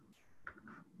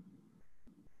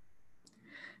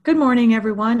Good morning,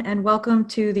 everyone, and welcome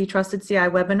to the Trusted CI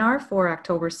webinar for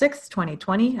October 6th,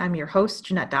 2020. I'm your host,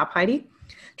 Jeanette Dopheide.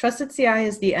 Trusted CI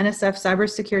is the NSF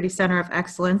Cybersecurity Center of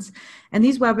Excellence, and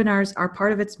these webinars are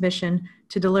part of its mission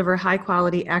to deliver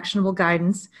high-quality, actionable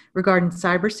guidance regarding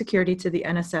cybersecurity to the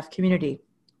NSF community.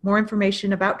 More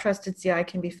information about Trusted CI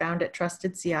can be found at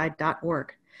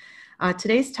trustedci.org.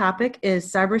 Today's topic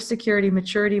is Cybersecurity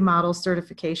Maturity Model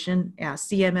Certification,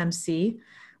 CMMC,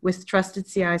 with Trusted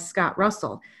CI's Scott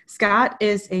Russell. Scott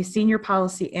is a senior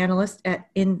policy analyst at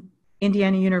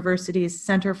Indiana University's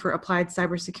Center for Applied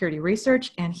Cybersecurity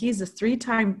Research, and he's a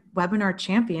three-time webinar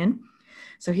champion.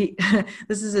 So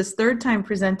this is his third time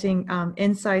presenting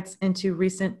insights into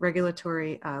recent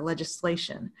regulatory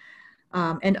legislation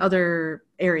and other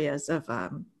areas of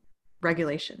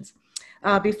regulations.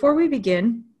 Before we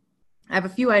begin, I have a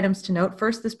few items to note.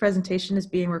 First, this presentation is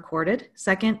being recorded.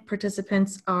 Second,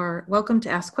 participants are welcome to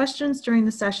ask questions during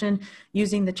the session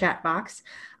using the chat box.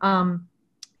 And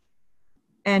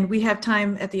we have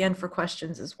time at the end for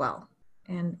questions as well.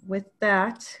 And with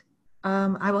that,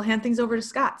 I will hand things over to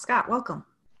Scott. Scott, welcome.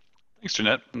 Thanks,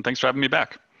 Jeanette, and thanks for having me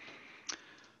back.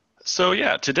 So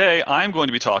yeah, today I'm going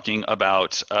to be talking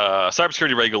about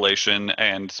cybersecurity regulation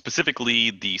and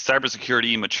specifically the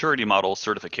Cybersecurity Maturity Model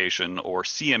Certification, or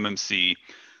CMMC,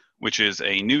 which is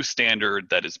a new standard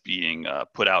that is being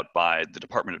put out by the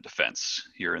Department of Defense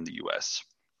here in the US.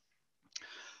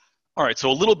 All right,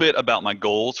 so a little bit about my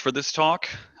goals for this talk.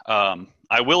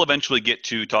 I will eventually get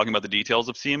to talking about the details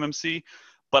of CMMC,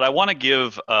 but I want to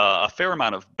give a fair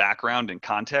amount of background and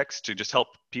context to just help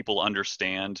people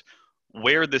understand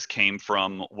where this came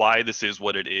from, why this is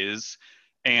what it is,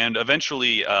 and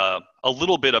eventually a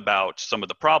little bit about some of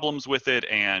the problems with it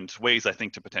and ways I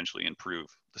think to potentially improve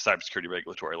the cybersecurity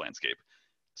regulatory landscape.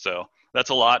 So that's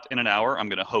a lot in an hour. I'm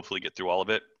going to hopefully get through all of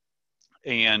it.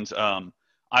 And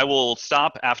I will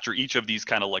stop after each of these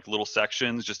kind of like little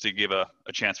sections just to give a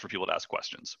chance for people to ask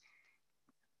questions.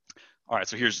 All right,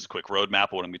 so here's just a quick roadmap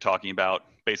of what I'm going to be talking about.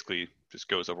 Basically, just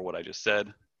goes over what I just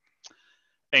said.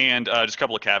 And just a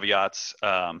couple of caveats.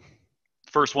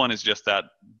 First one is just that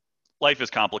life is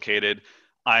complicated.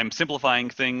 I'm simplifying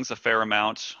things a fair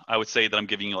amount. I would say that I'm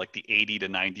giving you like the 80 to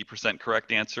 90%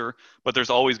 correct answer, but there's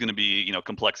always going to be,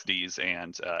 complexities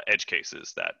and edge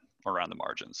cases that are around the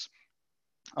margins.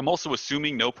 I'm also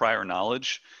assuming no prior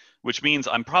knowledge, which means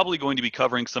I'm probably going to be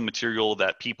covering some material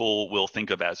that people will think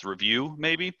of as review,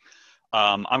 maybe.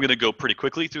 I'm going to go pretty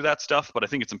quickly through that stuff, but I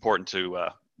think it's important to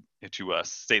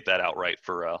state that outright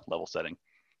for level setting.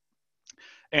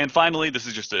 And finally, this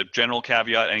is just a general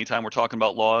caveat anytime we're talking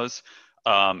about laws.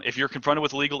 If you're confronted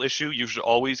with a legal issue, you should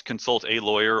always consult a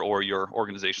lawyer or your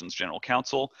organization's general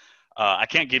counsel. I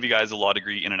can't give you guys a law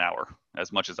degree in an hour,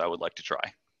 as much as I would like to try.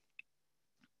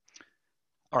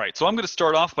 All right, so I'm going to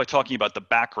start off by talking about the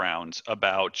background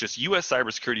about just US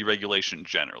cybersecurity regulation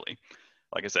generally.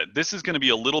 Like I said, this is going to be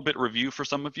a little bit review for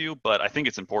some of you, but I think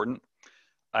it's important.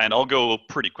 And I'll go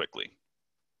pretty quickly.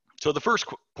 So the first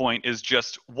point is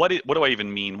just what do I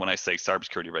even mean when I say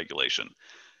cybersecurity regulation?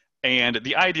 And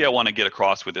the idea I want to get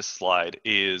across with this slide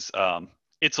is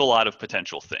it's a lot of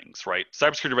potential things, right?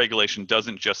 Cybersecurity regulation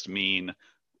doesn't just mean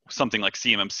something like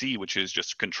CMMC, which is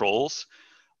just controls.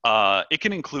 It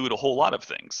can include a whole lot of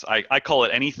things. I call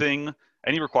it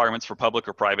any requirements for public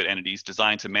or private entities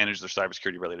designed to manage their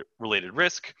cybersecurity related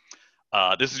risk.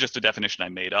 This is just a definition I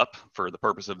made up for the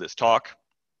purpose of this talk.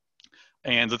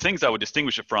 And the things I would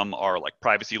distinguish it from are like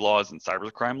privacy laws and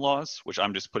cybercrime laws, which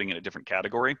I'm just putting in a different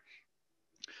category.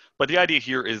 But the idea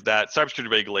here is that cybersecurity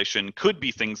regulation could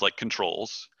be things like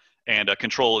controls, and a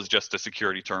control is just a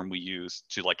security term we use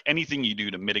to like anything you do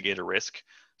to mitigate a risk.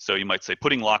 So you might say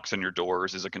putting locks on your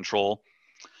doors is a control.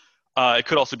 It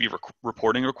could also be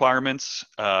reporting requirements,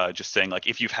 just saying like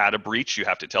if you've had a breach, you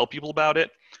have to tell people about it.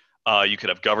 You could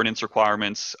have governance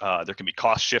requirements. There can be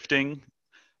cost shifting.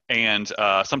 And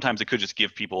sometimes it could just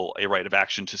give people a right of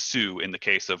action to sue in the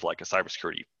case of like a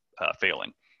cybersecurity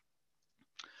failing.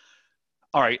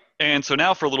 All right, and so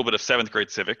now for a little bit of 7th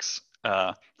grade civics.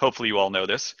 Hopefully you all know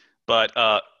this, but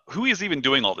who is even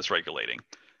doing all this regulating?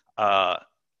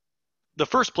 The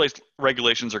first place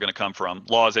regulations are going to come from,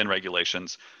 laws and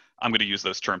regulations, I'm going to use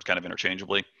those terms kind of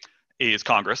interchangeably, is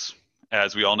Congress.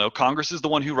 As we all know, Congress is the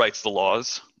one who writes the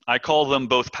laws. I call them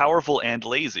both powerful and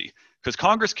lazy, because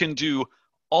Congress can do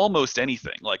almost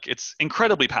anything. Like, it's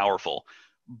incredibly powerful,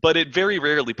 but it very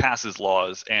rarely passes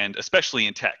laws, and especially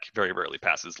in tech, very rarely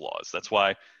passes laws. That's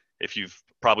why, if you've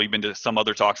probably been to some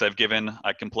other talks I've given,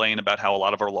 I complain about how a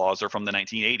lot of our laws are from the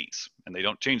 1980s, and they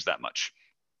don't change that much.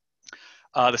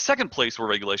 The second place where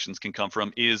regulations can come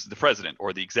from is the president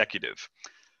or the executive.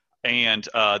 And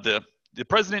the the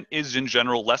president is in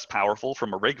general less powerful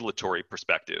from a regulatory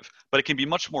perspective, but it can be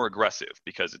much more aggressive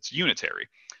because it's unitary.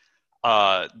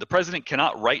 The president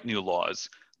cannot write new laws,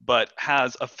 but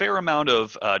has a fair amount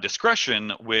of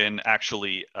discretion when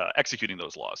actually executing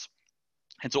those laws.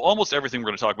 And so almost everything we're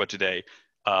going to talk about today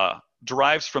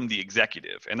derives from the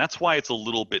executive. And that's why it's a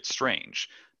little bit strange,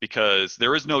 because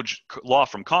there is no law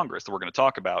from Congress that we're going to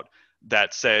talk about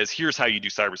that says, here's how you do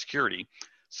cybersecurity.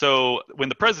 So when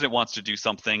the president wants to do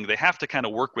something, they have to kind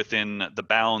of work within the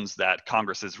bounds that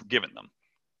Congress has given them.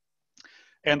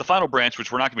 And the final branch,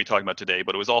 which we're not going to be talking about today,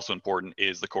 but it was also important,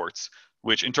 is the courts,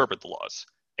 which interpret the laws.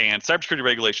 And cybersecurity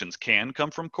regulations can come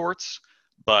from courts,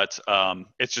 but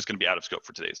it's just going to be out of scope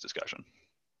for today's discussion.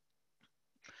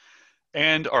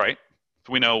 And all right,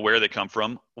 we know where they come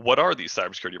from. What are these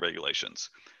cybersecurity regulations?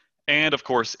 And of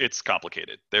course, it's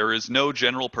complicated. There is no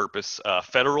general purpose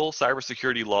federal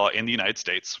cybersecurity law in the United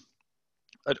States.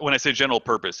 When I say general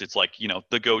purpose, it's like,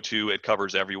 the go-to, it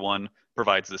covers everyone,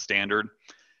 provides the standard.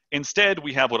 Instead,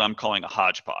 we have what I'm calling a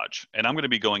hodgepodge. And I'm going to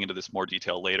be going into this more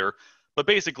detail later. But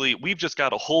basically, we've just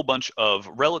got a whole bunch of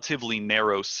relatively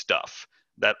narrow stuff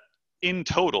that in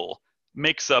total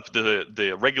makes up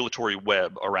the regulatory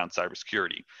web around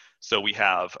cybersecurity. So we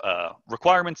have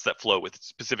requirements that flow with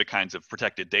specific kinds of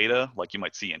protected data, like you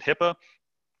might see in HIPAA.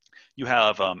 You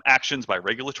have actions by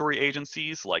regulatory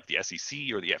agencies, like the SEC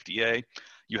or the FDA.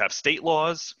 You have state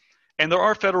laws. And there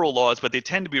are federal laws, but they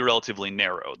tend to be relatively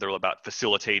narrow. They're about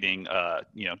facilitating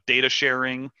data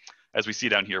sharing, as we see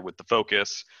down here with the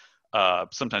focus,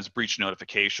 sometimes breach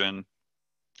notification.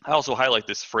 I also highlight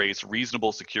this phrase,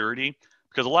 reasonable security,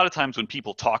 because a lot of times when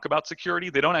people talk about security,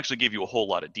 they don't actually give you a whole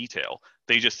lot of detail.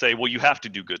 They just say, well, you have to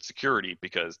do good security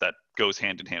because that goes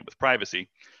hand in hand with privacy,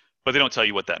 but they don't tell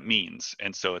you what that means.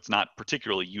 And so it's not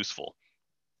particularly useful.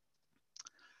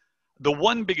 The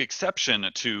one big exception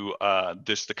to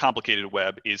the complicated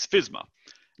web is FISMA.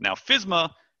 Now, FISMA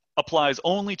applies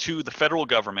only to the federal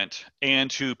government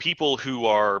and to people who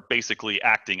are basically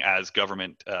acting as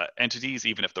government entities,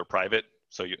 even if they're private.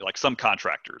 So like some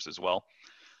contractors as well.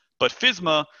 But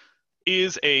FISMA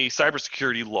is a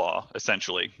cybersecurity law,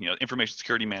 essentially, Information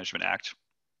Security Management Act.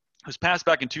 It was passed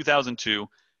back in 2002,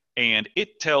 and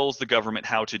it tells the government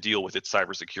how to deal with its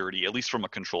cybersecurity, at least from a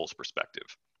controls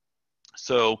perspective.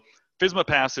 So FISMA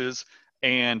passes,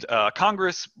 and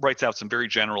Congress writes out some very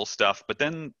general stuff, but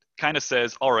then kind of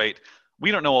says, all right, we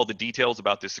don't know all the details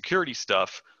about this security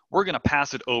stuff. We're going to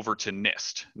pass it over to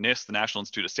NIST. NIST, the National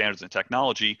Institute of Standards and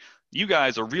Technology. You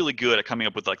guys are really good at coming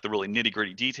up with like the really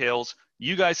nitty-gritty details.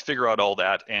 You guys figure out all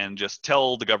that and just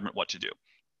tell the government what to do.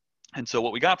 And so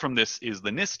what we got from this is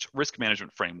the NIST Risk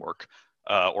Management Framework,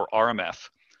 or RMF,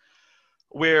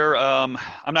 where I'm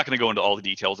not going to go into all the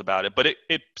details about it, but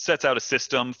it sets out a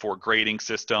system for grading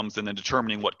systems and then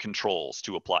determining what controls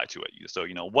to apply to it. So,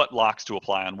 what locks to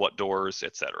apply on what doors,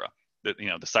 et cetera, the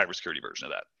cybersecurity version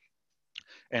of that.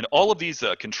 And all of these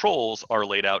controls are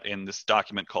laid out in this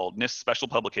document called NIST Special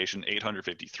Publication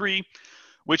 853,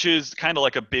 which is kind of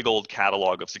like a big old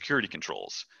catalog of security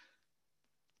controls.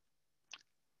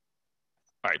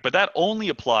 All right, but that only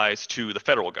applies to the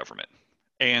federal government.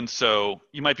 And so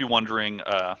you might be wondering,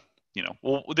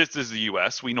 well, this is the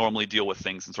US. We normally deal with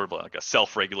things in sort of like a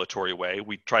self-regulatory way.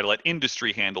 We try to let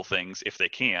industry handle things if they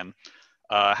can.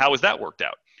 How has that worked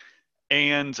out?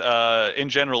 And in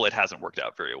general, it hasn't worked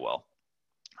out very well.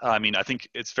 I mean, I think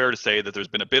it's fair to say that there's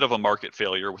been a bit of a market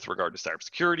failure with regard to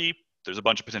cybersecurity. There's a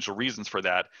bunch of potential reasons for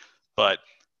that. But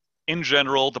in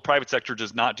general, the private sector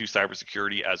does not do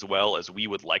cybersecurity as well as we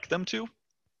would like them to.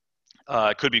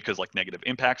 It could be because like negative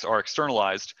impacts are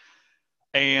externalized.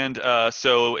 And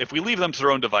so if we leave them to their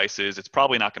own devices, it's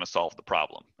probably not going to solve the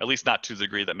problem, at least not to the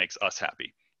degree that makes us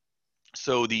happy.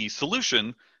 So the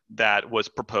solution that was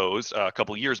proposed a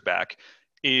couple years back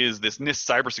is this NIST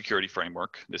cybersecurity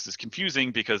framework. This is confusing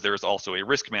because there is also a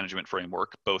risk management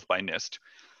framework, both by NIST.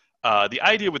 The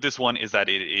idea with this one is that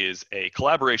it is a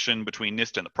collaboration between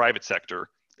NIST and the private sector.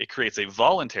 It creates a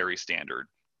voluntary standard,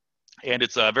 and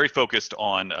it's very focused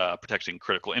on protecting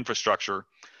critical infrastructure.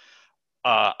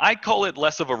 I call it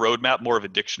less of a roadmap, more of a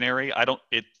dictionary.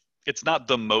 It's not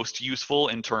the most useful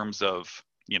in terms of,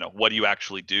 what do you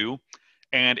actually do?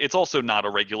 And it's also not a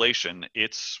regulation.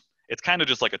 It's kind of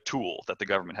just like a tool that the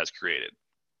government has created.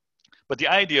 But the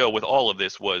idea with all of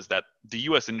this was that the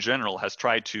US in general has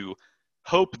tried to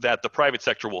hope that the private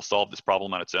sector will solve this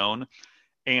problem on its own,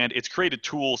 and it's created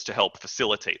tools to help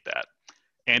facilitate that.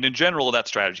 And in general, that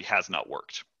strategy has not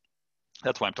worked.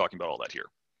 That's why I'm talking about all that here.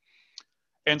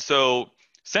 And so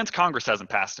since Congress hasn't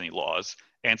passed any laws,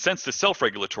 and since the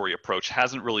self-regulatory approach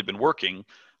hasn't really been working,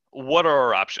 what are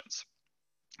our options?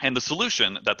 And the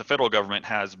solution that the federal government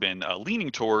has been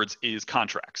leaning towards is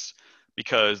contracts,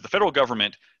 because the federal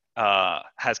government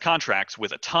has contracts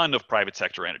with a ton of private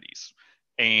sector entities.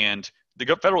 And the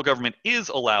federal government is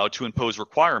allowed to impose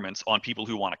requirements on people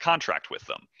who want to contract with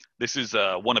them. This is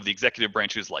one of the executive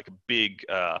branch's like big,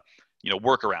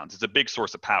 workarounds. It's a big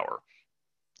source of power.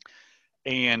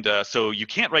 And so you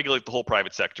can't regulate the whole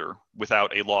private sector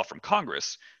without a law from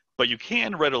Congress, but you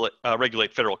can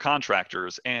regulate federal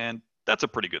contractors, and that's a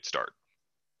pretty good start.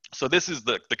 So this is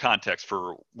the context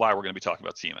for why we're going to be talking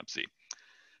about CMMC.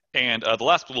 And the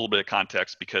last little bit of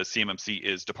context, because CMMC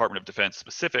is Department of Defense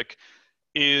specific,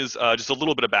 is just a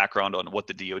little bit of background on what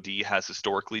the DoD has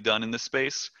historically done in this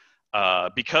space.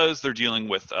 Because they're dealing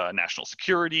with national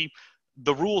security,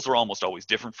 the rules are almost always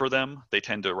different for them. They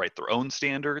tend to write their own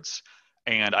standards.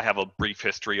 And I have a brief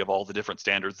history of all the different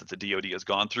standards that the DoD has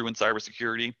gone through in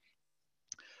cybersecurity.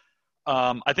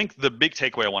 I think the big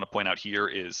takeaway I want to point out here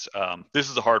is this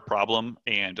is a hard problem,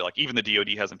 and like even the DoD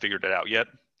hasn't figured it out yet.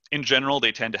 In general,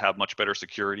 they tend to have much better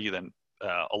security than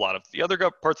a lot of the other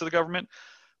parts of the government,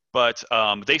 but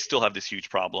they still have this huge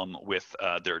problem with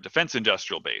their defense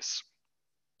industrial base.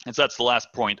 And so that's the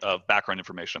last point of background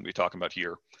information I'm going to be talking about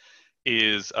here.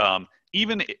 Is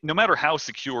even no matter how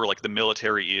secure like the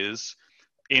military is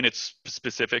in its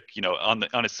specific,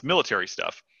 on its military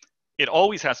stuff, it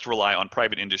always has to rely on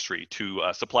private industry to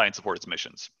supply and support its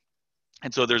missions.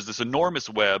 And so there's this enormous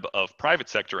web of private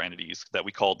sector entities that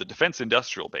we call the defense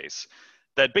industrial base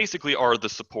that basically are the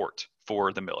support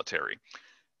for the military.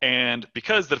 And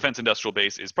because the defense industrial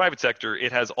base is private sector,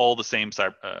 it has all the same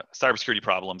cybersecurity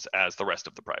problems as the rest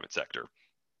of the private sector.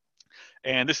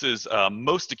 And this is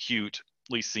most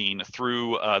acutely seen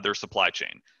through their supply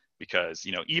chain. Because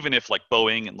even if like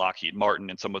Boeing and Lockheed Martin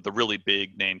and some of the really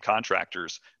big name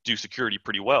contractors do security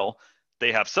pretty well,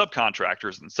 they have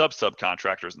subcontractors and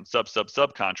sub-subcontractors and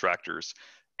sub-sub-subcontractors,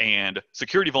 and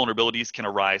security vulnerabilities can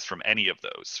arise from any of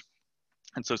those.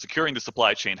 And so securing the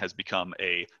supply chain has become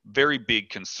a very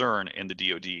big concern in the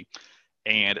DoD,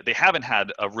 and they haven't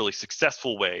had a really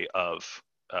successful way of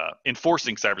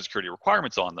enforcing cybersecurity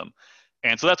requirements on them.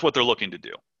 And so that's what they're looking to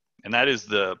do. And that is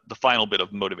the final bit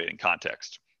of motivating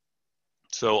context.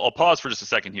 So I'll pause for just a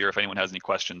second here if anyone has any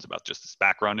questions about just this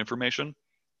background information.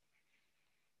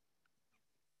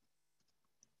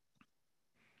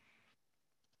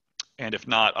 And if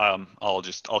not,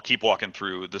 I'll keep walking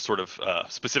through the sort of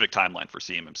specific timeline for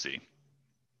CMMC.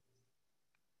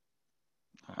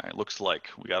 All right, looks like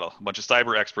we got a bunch of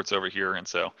cyber experts over here, and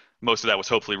so most of that was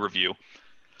hopefully review.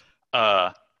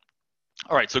 All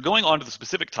right, so going on to the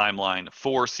specific timeline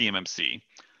for CMMC.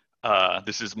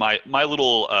 This is my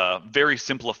little very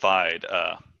simplified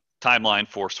timeline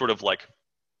for sort of like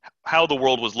how the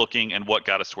world was looking and what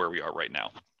got us to where we are right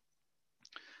now.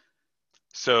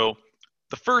 So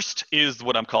the first is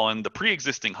what I'm calling the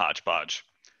pre-existing hodgepodge.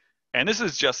 And this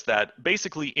is just that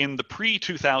basically in the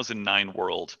pre-2009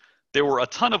 world, there were a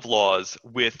ton of laws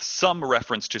with some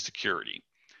reference to security.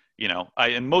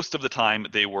 And most of the time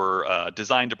they were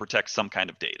designed to protect some kind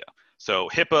of data. So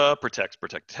HIPAA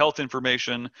protects health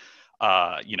information.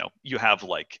 You have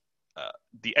like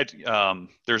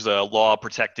there's a law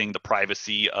protecting the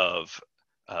privacy of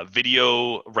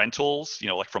video rentals,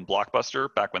 like from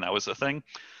Blockbuster back when that was a thing.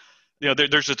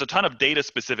 There's just a ton of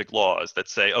data-specific laws that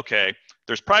say, okay,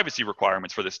 there's privacy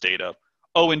requirements for this data.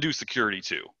 Oh, and do security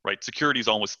too, right? Security is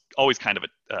always kind of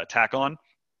a tack on.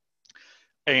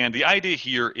 And the idea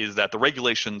here is that the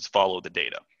regulations follow the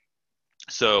data.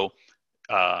 So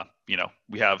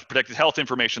we have protected health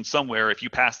information somewhere. If you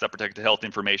pass that protected health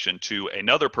information to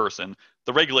another person,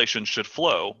 the regulation should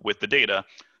flow with the data.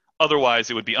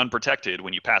 Otherwise, it would be unprotected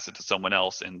when you pass it to someone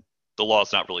else, and the law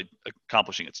is not really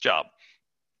accomplishing its job.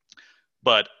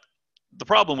 But the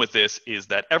problem with this is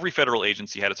that every federal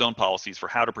agency had its own policies for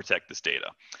how to protect this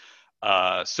data.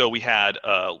 So we had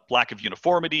a lack of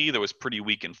uniformity. There was pretty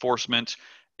weak enforcement.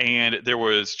 And there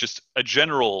was just a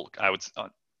general, I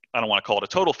don't want to call it a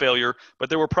total failure, but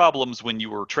there were problems when you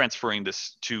were transferring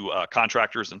this to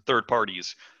contractors and third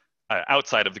parties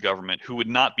outside of the government who would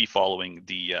not be following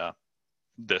the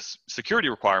security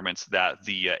requirements that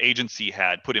the agency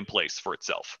had put in place for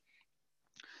itself.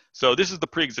 So this is the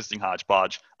pre-existing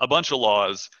hodgepodge, a bunch of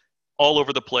laws all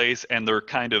over the place, and they're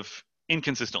kind of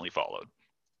inconsistently followed.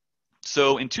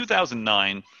 So in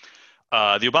 2009,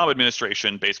 the Obama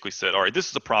administration basically said, all right, this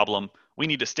is a problem. We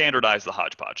need to standardize the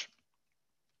hodgepodge.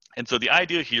 And so the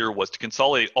idea here was to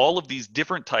consolidate all of these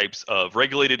different types of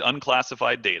regulated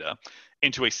unclassified data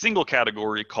into a single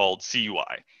category called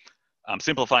CUI. I'm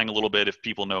simplifying a little bit if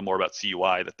people know more about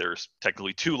CUI, that there's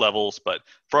technically two levels, but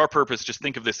for our purpose, just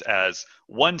think of this as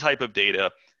one type of data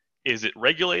Is it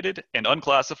regulated and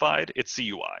unclassified? It's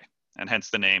CUI, and hence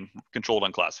the name controlled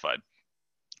unclassified.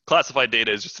 Classified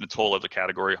data is just in its whole other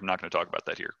category. I'm not going to talk about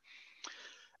that here.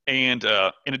 And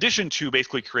in addition to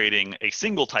basically creating a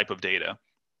single type of data,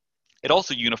 it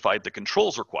also unified the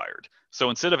controls required. So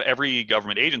instead of every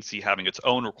government agency having its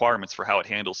own requirements for how it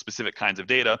handles specific kinds of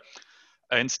data,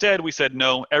 instead we said,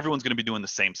 no, everyone's going to be doing the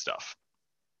same stuff.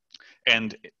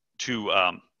 And to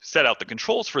set out the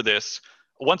controls for this,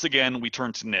 once again, we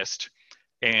turned to NIST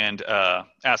and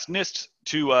asked NIST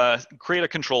to create a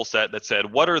control set that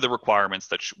said, what are the requirements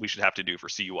that we should have to do for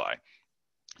CUI?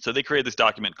 So they created this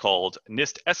document called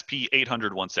NIST SP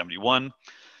 800-171.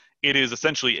 It is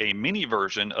essentially a mini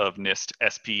version of NIST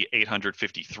SP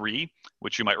 853,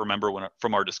 which you might remember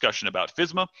from our discussion about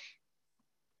FSMA.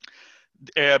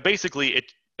 Basically,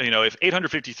 if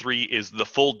 853 is the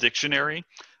full dictionary,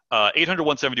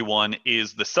 800-171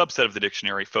 is the subset of the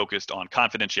dictionary focused on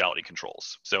confidentiality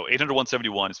controls. So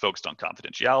 800-171 is focused on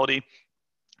confidentiality.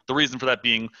 The reason for that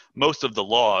being most of the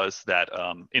laws that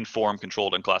inform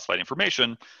controlled and classified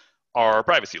information are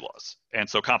privacy laws. And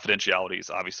so confidentiality is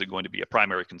obviously going to be a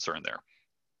primary concern there.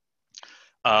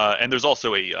 And there's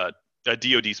also a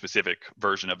DoD-specific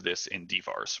version of this in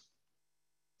DFARS.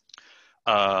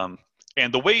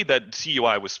 And the way that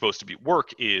CUI was supposed to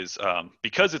work is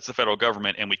because it's the federal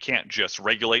government and we can't just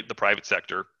regulate the private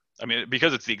sector. I mean,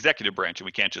 because it's the executive branch and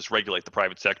we can't just regulate the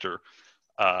private sector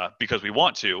because we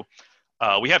want to,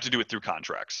 we have to do it through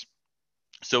contracts.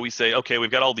 So we say, okay,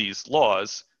 we've got all these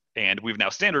laws and we've now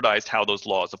standardized how those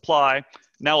laws apply.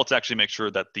 Now let's actually make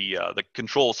sure that the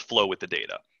controls flow with the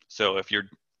data. So if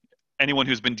anyone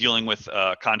who's been dealing with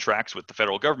contracts with the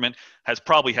federal government has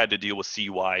probably had to deal with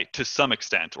CUI to some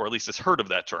extent, or at least has heard of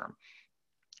that term.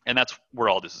 And that's where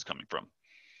all this is coming from.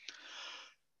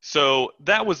 So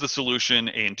that was the solution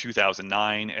in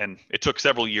 2009, and it took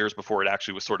several years before it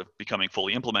actually was sort of becoming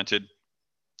fully implemented.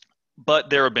 But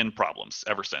there have been problems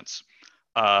ever since.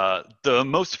 The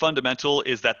most fundamental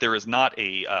is that there is not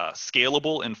a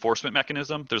scalable enforcement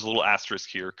mechanism. There's a little asterisk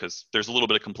here because there's a little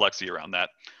bit of complexity around that.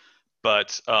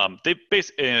 But they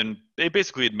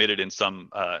basically admitted in some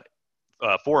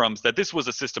forums that this was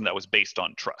a system that was based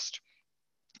on trust.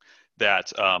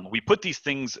 That we put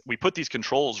these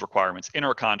controls requirements in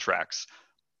our contracts,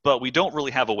 but we don't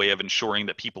really have a way of ensuring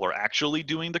that people are actually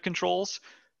doing the controls,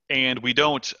 and we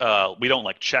don't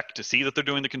like check to see that they're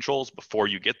doing the controls before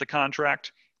you get the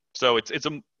contract. So it's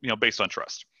based on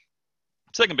trust.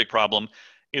 Second big problem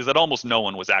is that almost no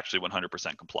one was actually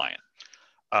 100% compliant.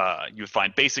 You would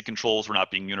find basic controls were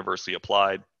not being universally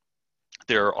applied.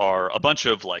 There are a bunch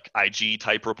of like IG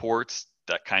type reports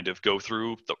that kind of go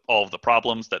through all of the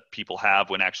problems that people have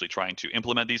when actually trying to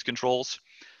implement these controls.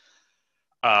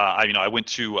 I went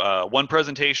to one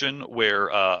presentation where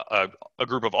a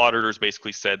group of auditors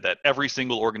basically said that every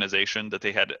single organization that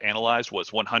they had analyzed was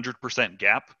 100%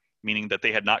 gap, meaning that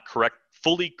they had not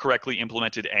fully correctly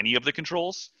implemented any of the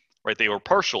controls, right? They were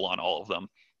partial on all of them,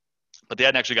 but they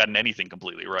hadn't actually gotten anything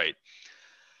completely right.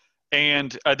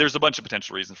 And there's a bunch of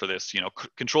potential reasons for this.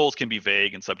 Controls can be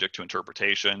vague and subject to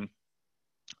interpretation.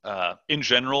 In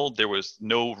general, there was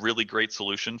no really great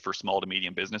solution for small to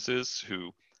medium businesses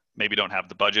who maybe don't have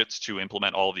the budgets to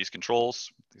implement all of these controls.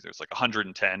 There's like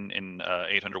 110 in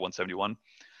 800-171.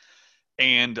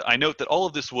 And I note that all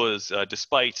of this was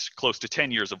despite close to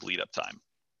 10 years of lead-up time.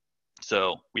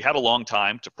 So we had a long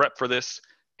time to prep for this,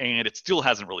 and it still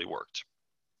hasn't really worked.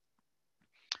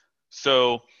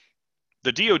 So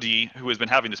the DoD, who has been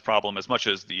having this problem as much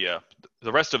as the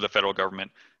rest of the federal government,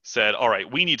 said, all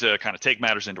right, we need to kind of take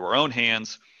matters into our own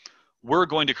hands. We're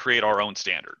going to create our own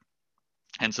standard.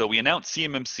 And so we announced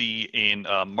CMMC in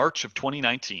March of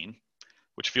 2019,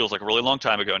 which feels like a really long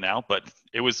time ago now, but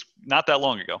it was not that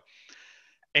long ago.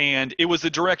 And it was a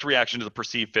direct reaction to the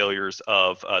perceived failures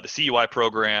of the CUI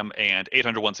program and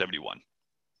 800-171.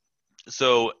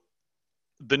 So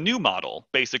the new model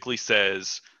basically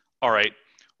says, all right,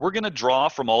 we're going to draw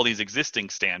from all these existing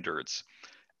standards,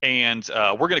 and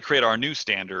we're going to create our new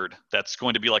standard that's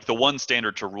going to be like the one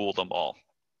standard to rule them all.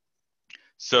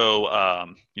 So,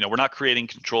 we're not creating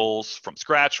controls from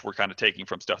scratch. We're kind of taking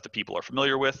from stuff that people are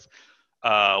familiar with.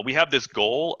 We have this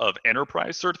goal of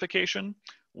enterprise certification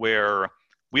where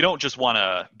we don't just want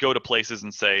to go to places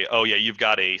and say, oh yeah, you've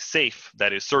got a safe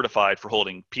that is certified for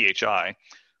holding PHI.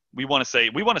 We want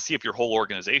to see if your whole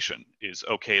organization is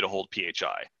okay to hold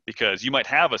PHI, because you might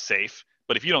have a safe,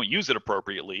 but if you don't use it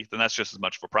appropriately, then that's just as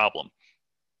much of a problem.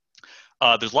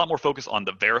 There's a lot more focus on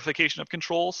the verification of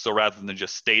controls. So rather than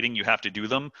just stating you have to do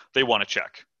them, they want to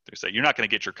check. They say you're not going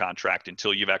to get your contract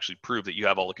until you've actually proved that you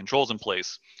have all the controls in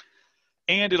place.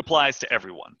 And it applies to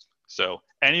everyone. So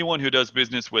anyone who does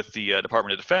business with the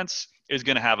Department of Defense is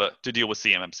going to have to deal with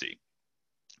CMMC.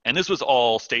 And this was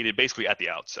all stated basically at the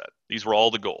outset. These were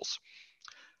all the goals.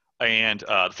 And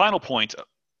the final point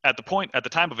at the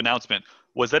time of announcement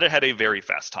was that it had a very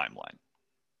fast timeline.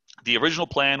 The original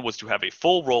plan was to have a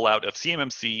full rollout of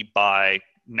CMMC by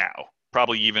now,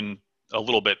 probably even a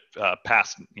little bit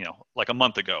past, like a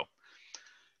month ago.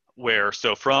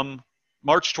 So from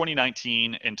March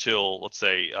 2019 until, let's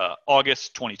say,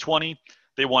 August 2020,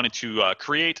 they wanted to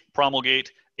create,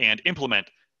 promulgate, and implement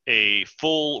a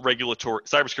full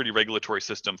cybersecurity regulatory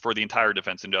system for the entire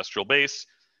defense industrial base,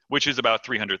 which is about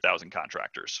 300,000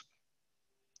 contractors.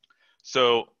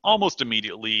 So almost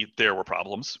immediately, there were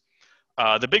problems.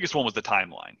 The biggest one was the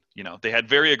timeline. They had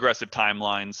very aggressive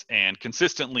timelines, and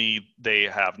consistently they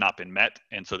have not been met,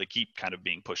 and so they keep kind of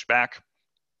being pushed back.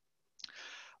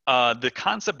 The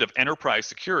concept of enterprise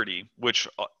security, which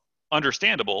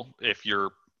understandable if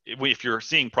you're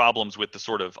seeing problems with the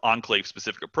sort of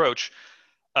enclave-specific approach,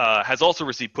 has also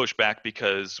received pushback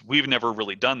because we've never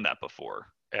really done that before,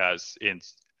 as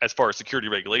far as security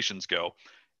regulations go.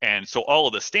 And so all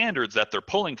of the standards that they're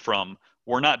pulling from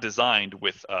were not designed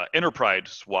with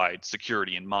enterprise-wide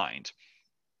security in mind.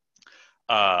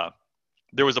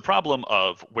 There was a problem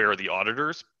of where are the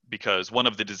auditors, because one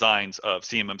of the designs of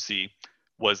CMMC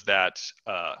was that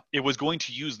it was going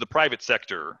to use the private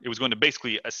sector. It was going to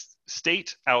basically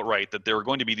state outright that there were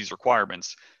going to be these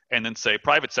requirements, and then say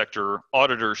private sector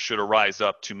auditors should rise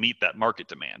up to meet that market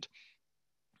demand.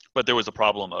 But there was a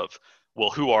problem of, well,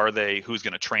 who are they? Who's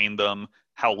going to train them?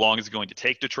 How long is it going to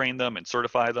take to train them and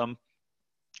certify them?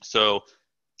 So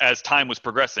as time was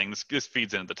progressing, this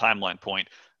feeds into the timeline point,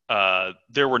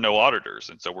 there were no auditors.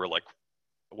 And so we're like,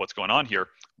 what's going on here?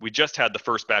 We just had the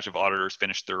first batch of auditors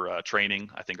finish their training,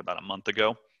 I think about a month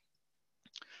ago.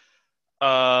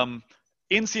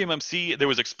 In CMMC, there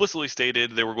was explicitly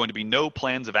stated there were going to be no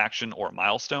plans of action or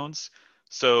milestones.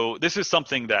 So this is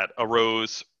something that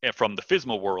arose from the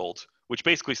FISMA world, which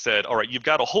basically said, all right, you've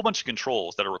got a whole bunch of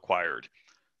controls that are required,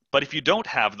 but if you don't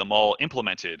have them all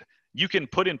implemented, you can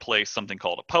put in place something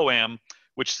called a POAM,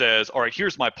 which says, all right,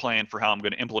 here's my plan for how I'm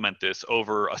going to implement this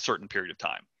over a certain period of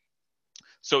time.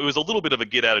 So it was a little bit of a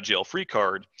get out of jail free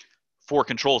card for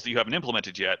controls that you haven't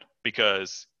implemented yet,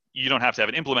 because you don't have to have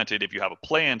it implemented if you have a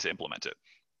plan to implement it.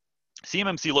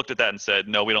 CMMC looked at that and said,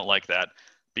 no, we don't like that,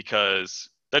 because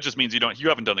that just means you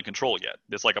haven't done the control yet.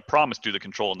 It's like a promise to do the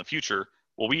control in the future.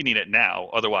 Well, we need it now,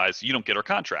 otherwise you don't get our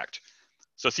contract.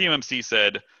 So CMMC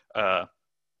said,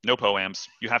 no POAMs,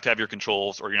 you have to have your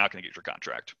controls or you're not going to get your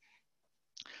contract.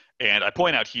 And I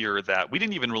point out here that we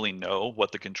didn't even really know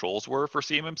what the controls were for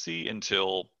CMMC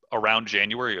until around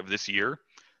January of this year.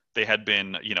 They had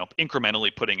been,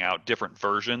 incrementally putting out different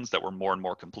versions that were more and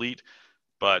more complete,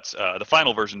 but the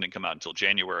final version didn't come out until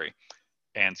January.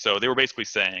 And so they were basically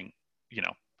saying,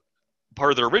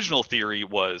 part of their original theory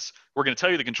was, we're going to tell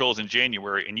you the controls in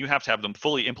January, and you have to have them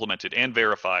fully implemented and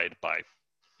verified by,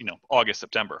 August,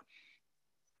 September.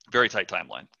 Very tight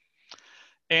timeline.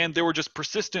 And there were just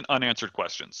persistent unanswered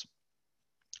questions.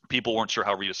 People weren't sure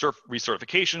how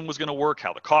recertification was going to work,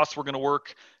 how the costs were going to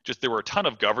work. There were a ton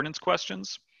of governance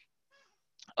questions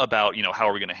about, how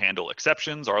are we going to handle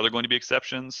exceptions? Are there going to be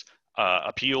exceptions,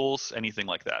 appeals, anything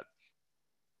like that?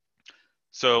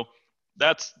 So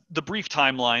that's the brief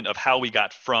timeline of how we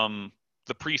got from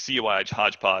the pre-COI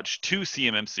hodgepodge to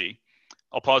CMMC.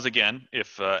 I'll pause again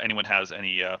if anyone has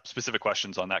any specific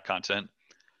questions on that content.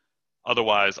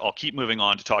 Otherwise, I'll keep moving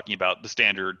on to talking about the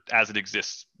standard as it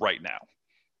exists right now.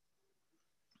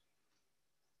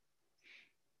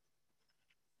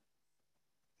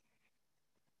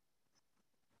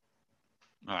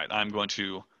 All right, I'm going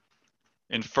to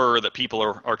infer that people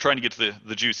are trying to get to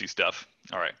the juicy stuff.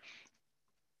 All right.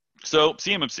 So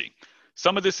CMMC.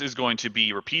 Some of this is going to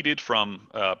be repeated from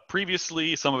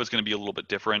previously. Some of it's going to be a little bit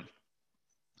different.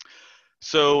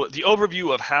 So the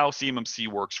overview of how CMMC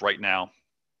works right now,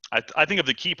 I think of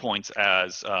the key points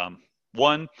as,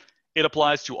 one, it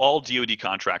applies to all DoD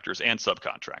contractors and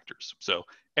subcontractors. So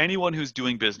anyone who's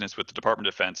doing business with the Department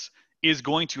of Defense is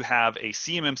going to have a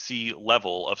CMMC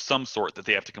level of some sort that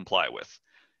they have to comply with.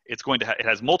 It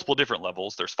has multiple different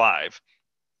levels. There's 5.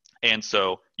 And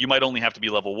so you might only have to be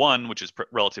level 1, which is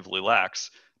relatively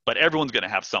lax, but everyone's going to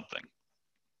have something.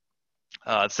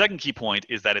 The second key point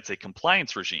is that it's a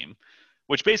compliance regime,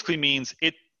 which basically means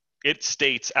it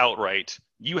states outright,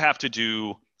 you have to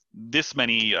do this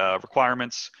many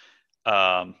requirements,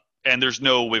 and there's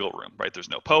no wiggle room, right? There's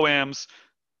no POAMs.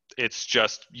 It's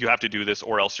just, you have to do this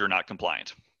or else you're not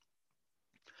compliant.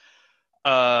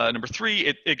 Number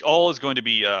three, it all is going to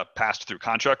be passed through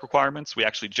contract requirements. We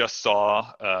actually just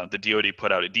saw the DoD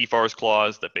put out a DFARS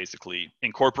clause that basically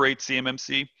incorporates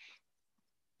CMMC.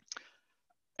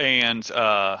 And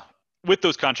with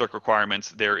those contract requirements,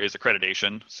 there is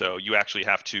accreditation. So you actually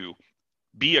have to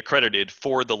be accredited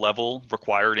for the level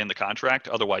required in the contract.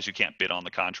 Otherwise, you can't bid on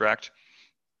the contract.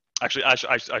 Actually, I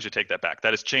should take that back.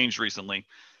 That has changed recently.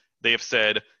 They have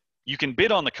said you can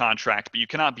bid on the contract, but you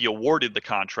cannot be awarded the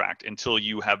contract until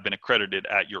you have been accredited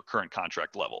at your current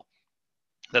contract level.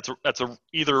 That's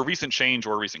either a recent change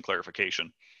or a recent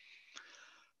clarification.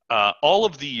 All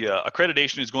of the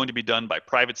accreditation is going to be done by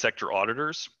private sector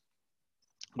auditors,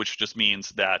 which just means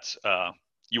that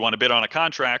you want to bid on a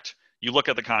contract, you look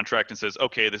at the contract and says,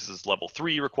 okay, this is level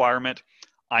 3 requirement.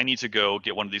 I need to go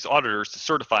get one of these auditors to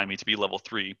certify me to be level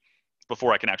 3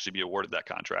 before I can actually be awarded that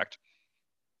contract.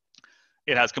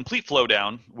 It has complete flow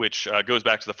down, which goes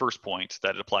back to the first point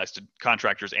that it applies to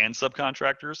contractors and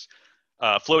subcontractors.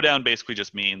 Flow down basically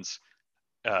just means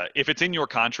if it's in your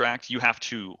contract, you have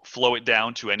to flow it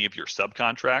down to any of your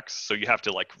subcontracts. So you have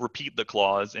to like repeat the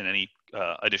clause in any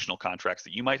additional contracts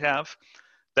that you might have.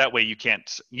 That way you can't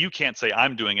say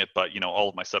I'm doing it, but all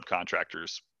of my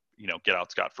subcontractors get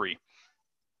out scot-free.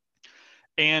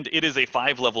 And it is a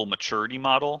 5-level maturity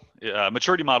model.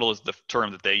 Maturity model is the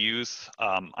term that they use.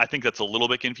 I think that's a little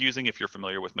bit confusing if you're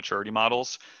familiar with maturity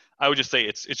models. I would just say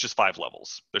it's just 5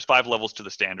 levels. There's 5 levels to the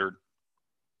standard.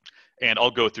 And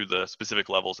I'll go through the specific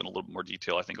levels in a little bit more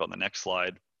detail, I think, on the next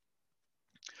slide.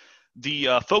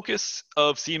 The focus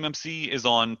of CMMC is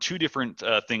on 2 different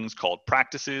things called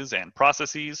practices and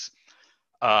processes.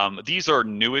 These are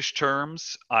newish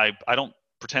terms. I don't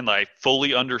pretend that I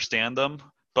fully understand them,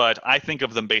 but I think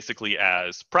of them basically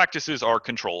as practices are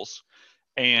controls,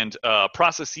 and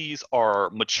processes are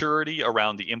maturity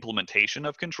around the implementation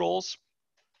of controls.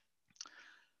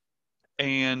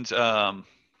 And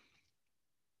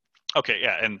okay,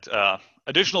 yeah, and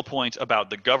additional point about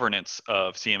the governance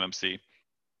of CMMC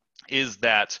is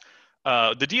that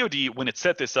the DoD, when it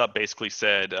set this up, basically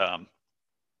said,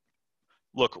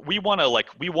 look, we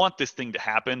want this thing to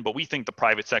happen, but we think the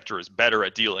private sector is better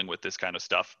at dealing with this kind of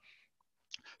stuff.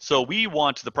 So we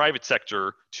want the private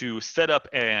sector to set up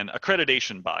an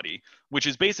accreditation body, which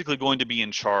is basically going to be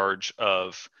in charge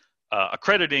of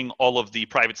accrediting all of the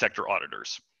private sector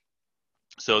auditors.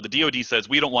 So the DoD says,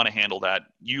 we don't want to handle that.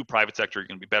 You, private sector, are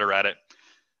going to be better at it.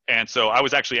 And so I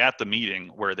was actually at the meeting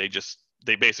where they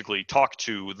basically talked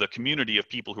to the community of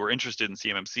people who are interested in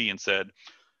CMMC and said,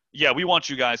 yeah, we want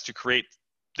you guys to create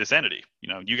this entity.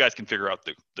 You guys can figure out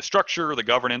the structure, the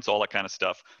governance, all that kind of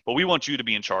stuff, but we want you to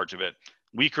be in charge of it.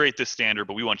 We create this standard,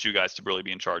 but we want you guys to really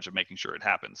be in charge of making sure it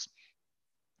happens.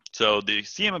 So the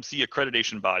CMMC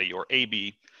accreditation body, or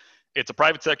AB, it's a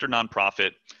private sector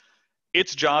nonprofit.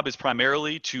 Its job is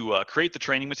primarily to create the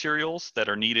training materials that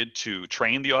are needed to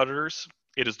train the auditors.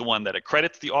 It is the one that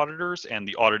accredits the auditors and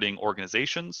the auditing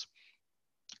organizations.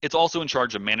 It's also in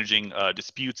charge of managing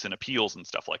disputes and appeals and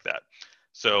stuff like that.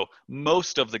 So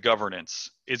most of the governance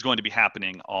is going to be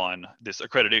happening on this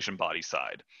accreditation body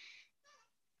side.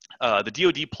 The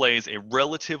DoD plays a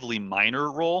relatively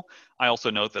minor role. I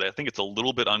also note that I think it's a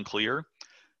little bit unclear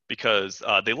because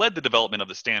they led the development of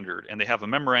the standard, and they have a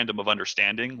memorandum of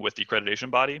understanding with the accreditation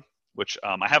body, which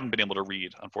I haven't been able to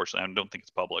read, unfortunately. I don't think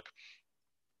it's public.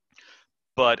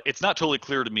 But it's not totally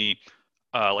clear to me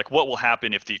like what will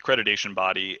happen if the accreditation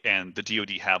body and the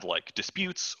DoD have like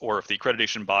disputes, or if the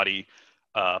accreditation body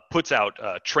puts out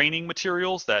training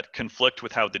materials that conflict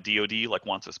with how the DoD like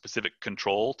wants a specific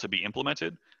control to be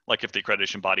implemented. Like if the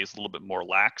accreditation body is a little bit more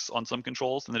lax on some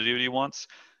controls than the DoD wants.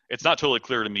 It's not totally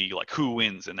clear to me like who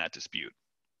wins in that dispute.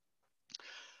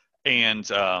 And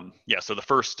yeah, so the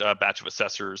first batch of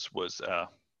assessors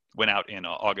went out in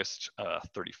August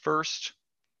 31st.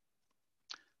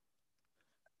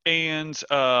 And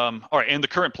all right, and the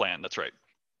current plan, that's right.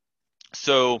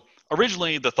 So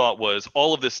originally the thought was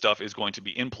all of this stuff is going to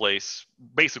be in place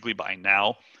basically by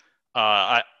now.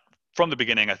 From the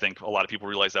beginning, I think a lot of people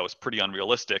realized that was pretty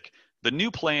unrealistic. The new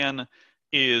plan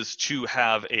is to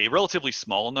have a relatively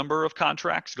small number of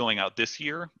contracts going out this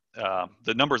year.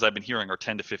 The numbers I've been hearing are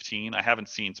 10 to 15. I haven't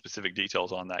seen specific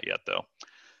details on that yet, though.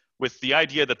 With the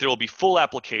idea that there will be full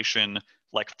application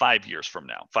like 5 years from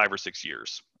now, 5 or 6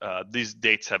 years. These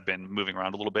dates have been moving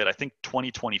around a little bit. I think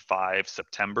 2025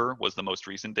 September was the most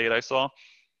recent date I saw.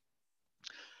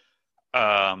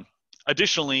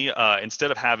 Additionally,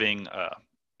 instead of having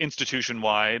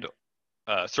institution-wide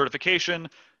certification,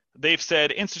 they've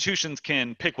said institutions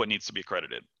can pick what needs to be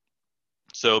accredited.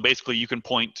 So basically, you can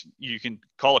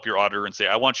call up your auditor and say,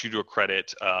 I want you to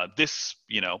accredit this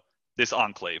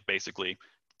enclave, basically,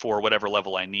 for whatever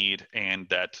level I need, and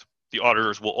that the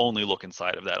auditors will only look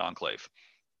inside of that enclave.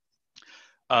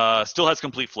 Still has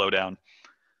complete flow down.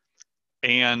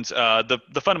 And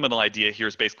the fundamental idea here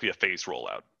is basically a phased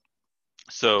rollout.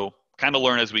 So kind of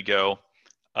learn as we go.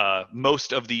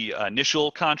 Most of the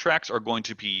initial contracts are going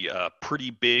to be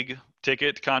pretty big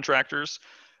ticket contractors.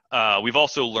 We've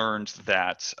also learned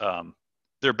that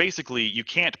they're basically, you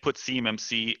can't put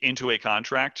CMMC into a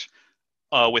contract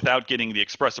without getting the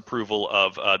express approval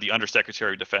of the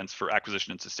Undersecretary of Defense for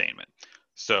Acquisition and Sustainment.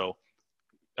 So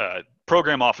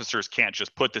program officers can't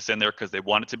just put this in there because they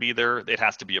want it to be there. It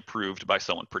has to be approved by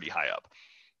someone pretty high up.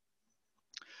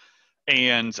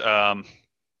 And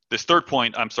this third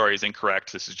point, I'm sorry, is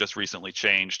incorrect. This has just recently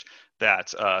changed,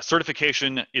 that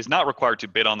certification is not required to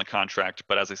bid on the contract,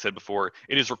 but as I said before,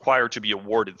 it is required to be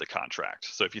awarded the contract.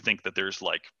 So if you think that there's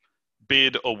like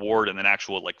bid, award, and then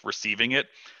actual like receiving it,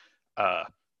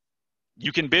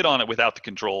 you can bid on it without the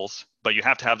controls, but you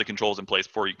have to have the controls in place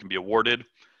before you can be awarded.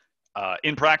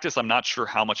 In practice, I'm not sure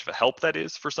how much of a help that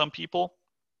is for some people,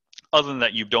 other than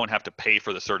that you don't have to pay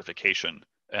for the certification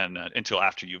and until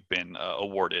after you've been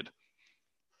awarded.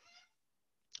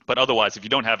 But otherwise, if you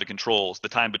don't have the controls, the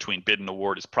time between bid and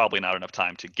award is probably not enough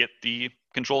time to get the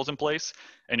controls in place,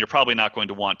 and you're probably not going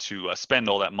to want to spend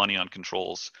all that money on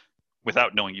controls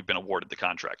without knowing you've been awarded the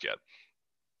contract yet.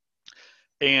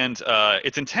 And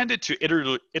it's intended to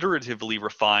iteratively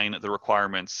refine the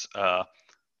requirements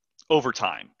over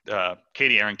time.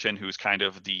 Katie Arrington, who's kind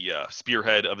of the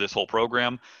spearhead of this whole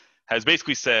program, has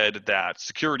basically said that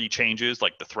security changes,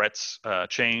 like the threats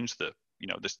change,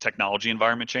 this technology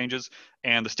environment changes,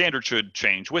 and the standard should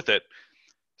change with it.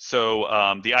 So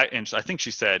and I think she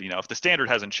said, if the standard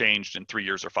hasn't changed in 3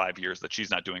 years or 5 years, that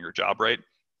she's not doing her job right.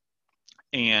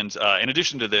 And in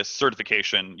addition to this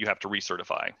certification, you have to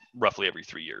recertify roughly every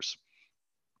 3 years.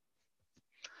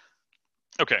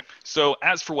 Okay, so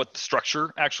as for what the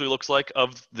structure actually looks like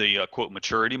of the quote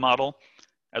maturity model,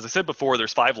 as I said before,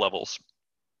 there's 5 levels.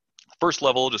 First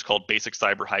level, just called basic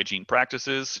cyber hygiene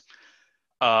practices.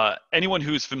 Anyone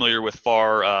who's familiar with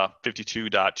FAR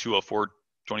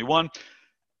 52.20421,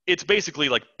 it's basically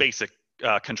like basic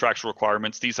contractual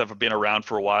requirements. These have been around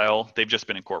for a while. They've just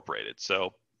been incorporated.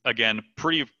 So again,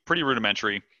 pretty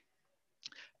rudimentary.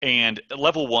 And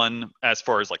level 1, as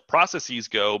far as like processes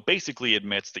go, basically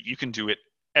admits that you can do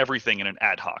everything in an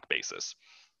ad hoc basis.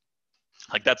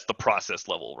 Like that's the process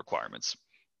level requirements.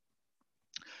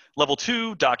 Level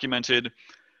 2, documented.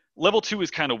 Level 2 is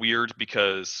kind of weird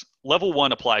because level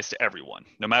 1 applies to everyone.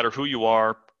 No matter who you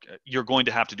are, you're going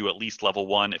to have to do at least level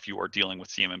 1 if you are dealing with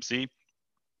CMMC.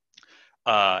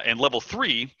 And level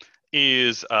 3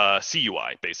 is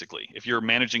CUI, basically. If you're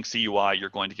managing CUI, you're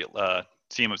going to get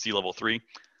CMMC level 3.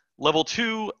 Level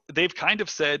 2, they've kind of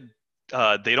said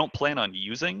they don't plan on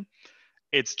using.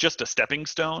 It's just a stepping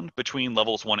stone between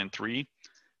levels 1 and 3.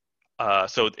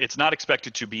 So it's not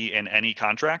expected to be in any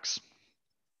contracts.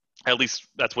 At least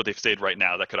that's what they've said right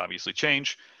now. That could obviously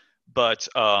change. But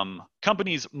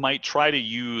companies might try to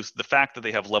use the fact that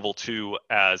they have level 2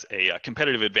 as a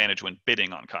competitive advantage when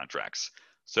bidding on contracts.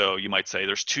 So you might say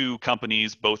there's 2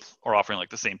 companies, both are offering like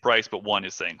the same price, but one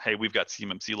is saying, hey, we've got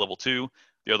CMMC level 2.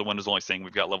 The other one is only saying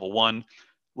we've got level 1.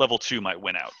 Level 2 might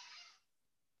win out.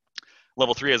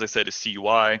 Level 3, as I said, is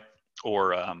CUI,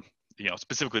 or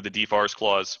specifically the DFARS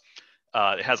clause.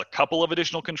 It has a couple of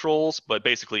additional controls, but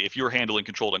basically if you're handling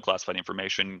controlled and classified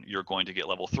information, you're going to get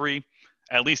level 3,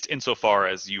 at least insofar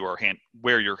as you are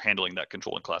where you're handling that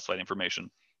controlled and classified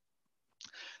information.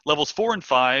 Levels 4 and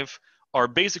 5 are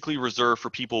basically reserved for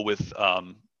people with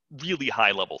really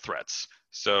high level threats.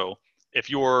 So if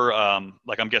you're,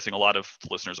 like I'm guessing a lot of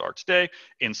listeners are today,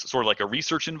 in sort of like a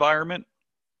research environment,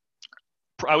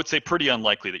 I would say pretty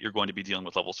unlikely that you're going to be dealing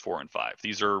with levels 4 and 5.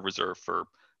 These are reserved for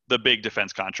the big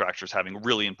defense contractors having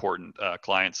really important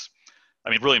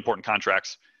really important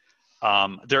contracts.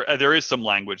 There is some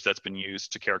language that's been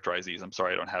used to characterize these. I'm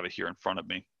sorry, I don't have it here in front of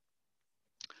me.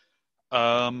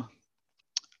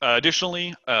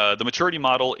 Additionally, the maturity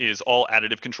model is all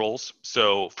additive controls.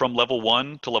 So from level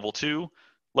 1 to level 2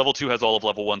 has all of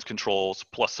level 1's controls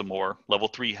plus some more. Level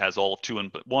 3 has all of 2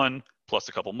 and 1 plus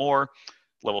a couple more.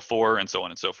 Level 4 and so on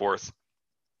and so forth.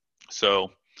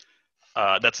 So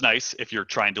that's nice if you're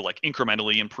trying to like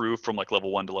incrementally improve from like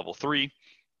level 1 to level 3.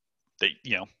 That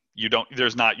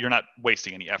you're not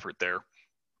wasting any effort there.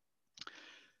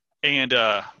 And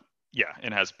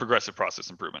it has progressive process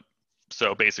improvement.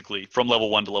 So basically, from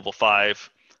level 1 to level 5,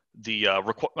 the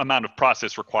amount of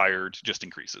process required just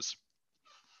increases.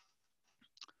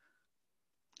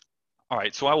 All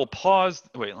right, so I will pause.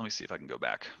 Wait, let me see if I can go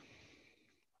back.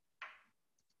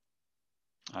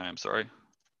 I am sorry.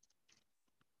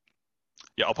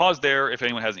 yeah, I'll pause there if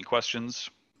anyone has any questions.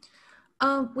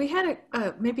 We had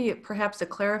maybe perhaps a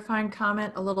clarifying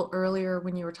comment a little earlier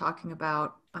when you were talking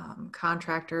about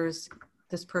contractors.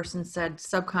 This person said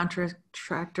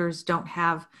subcontractors don't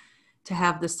have to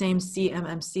have the same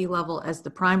CMMC level as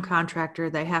the prime contractor.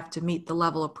 They have to meet the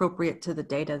level appropriate to the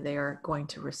data they are going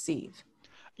to receive.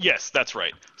 Yes, that's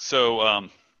right. So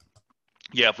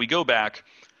yeah, if we go back,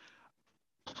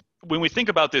 when we think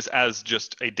about this as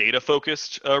just a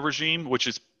data-focused regime, which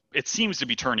is it seems to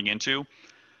be turning into,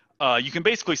 you can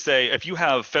basically say if you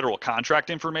have federal contract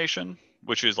information,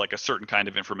 which is like a certain kind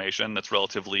of information that's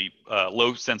relatively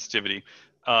low sensitivity,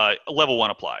 level 1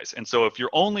 applies. And so if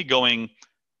you're only going,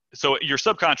 so your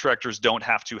subcontractors don't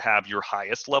have to have your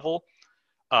highest level.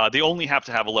 They only have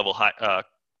to have a level high,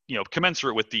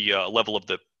 commensurate with the level of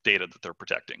the data that they're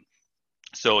protecting.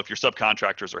 So if your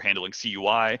subcontractors are handling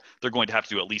CUI, they're going to have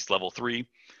to do at least level 3.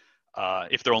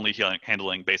 If they're only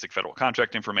handling basic federal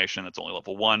contract information, that's only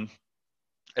level 1,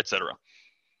 etc.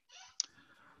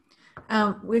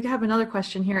 We have another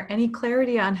question here. Any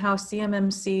clarity on how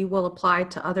CMMC will apply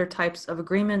to other types of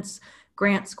agreements,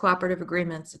 grants, cooperative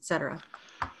agreements, etc.?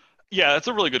 Yeah, that's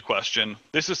a really good question.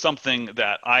 This is something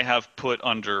that I have put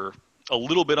under a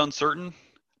little bit uncertain,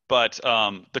 but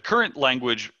the current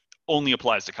language only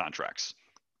applies to contracts.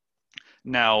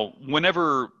 Now,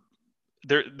 whenever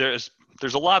there's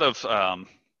a lot of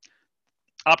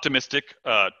optimistic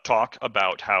talk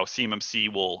about how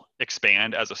CMMC will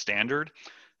expand as a standard.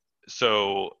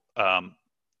 So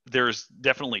there's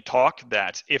definitely talk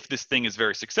that if this thing is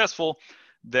very successful,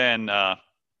 then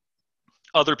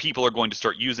other people are going to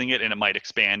start using it and it might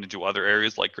expand into other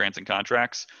areas like grants and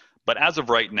contracts. But as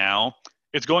of right now,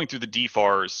 it's going through the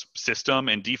DFARS system,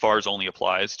 and DFARS only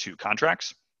applies to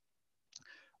contracts.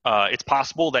 It's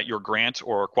possible that your grant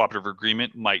or cooperative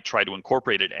agreement might try to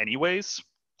incorporate it anyways.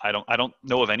 I don't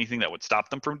know of anything that would stop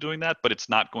them from doing that, but it's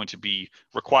not going to be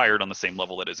required on the same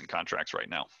level that is in contracts right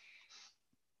now.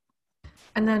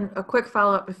 And then a quick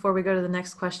follow-up before we go to the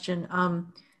next question.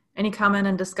 Any comment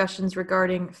and discussions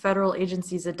regarding federal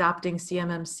agencies adopting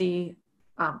CMMC,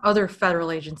 other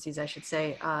federal agencies, I should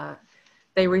say.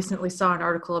 They recently saw an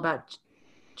article about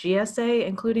GSA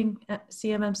including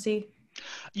CMMC.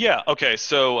 Yeah, okay,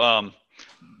 so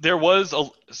there was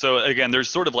so again, there's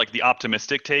sort of like the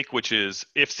optimistic take, which is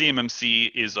if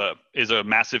CMMC is a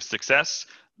massive success,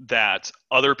 that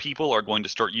other people are going to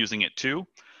start using it too.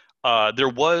 There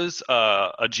was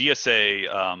a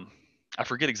GSA, I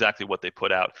forget exactly what they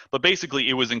put out, but basically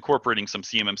it was incorporating some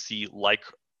CMMC-like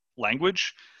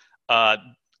language.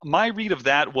 My read of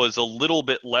that was a little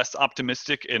bit less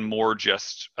optimistic and more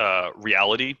just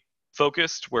reality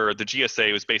focused, where the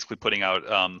GSA was basically putting out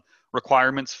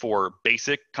requirements for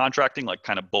basic contracting, like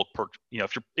kind of bulk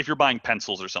if you're buying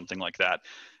pencils or something like that,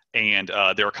 and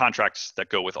there are contracts that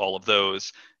go with all of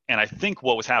those. And I think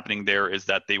what was happening there is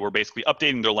that they were basically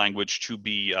updating their language to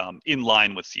be in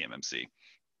line with CMMC.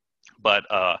 But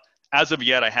as of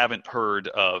yet, I haven't heard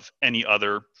of any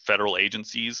other federal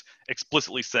agencies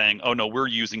explicitly saying, oh no, we're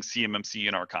using CMMC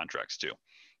in our contracts too.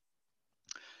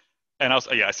 And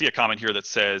also, yeah, I see a comment here that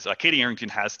says, Katie Arrington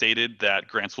has stated that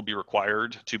grants will be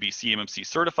required to be CMMC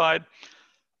certified.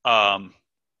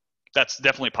 That's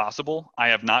definitely possible. I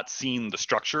have not seen the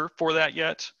structure for that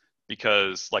yet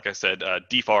because, like I said,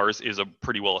 DFARS is a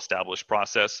pretty well-established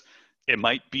process. It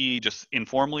might be just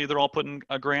informally they're all putting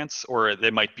grants, or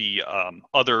there might be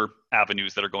other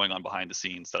avenues that are going on behind the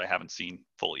scenes that I haven't seen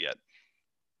fully yet.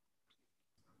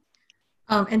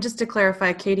 And just to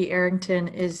clarify, Katie Arrington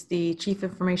is the Chief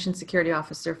Information Security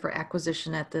Officer for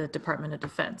Acquisition at the Department of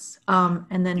Defense.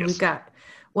 And then We've got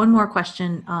one more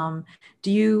question.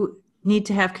 Do you need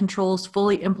to have controls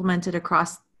fully implemented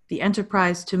across the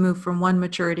enterprise to move from one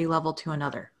maturity level to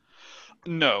another?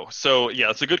 No. So yeah,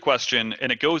 it's a good question.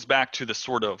 And it goes back to the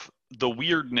sort of the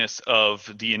weirdness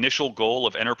of the initial goal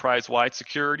of enterprise-wide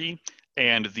security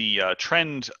and the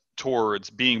trend towards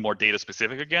being more data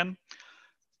specific again.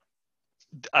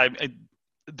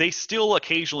 They still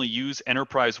occasionally use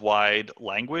enterprise-wide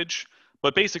language,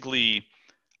 but basically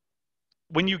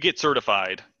when you get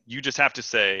certified, you just have to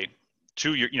say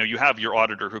to your, you have your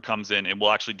auditor who comes in and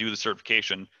will actually do the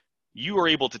certification. You are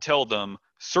able to tell them,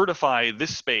 certify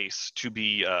this space to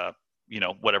be,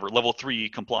 whatever, level 3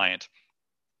 compliant,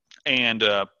 and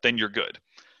then you're good.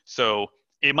 So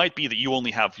it might be that you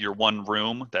only have your one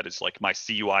room that is like my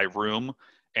CUI room,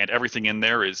 and everything in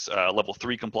there is level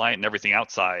 3 compliant, and everything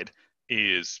outside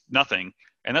is nothing,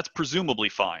 and that's presumably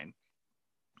fine.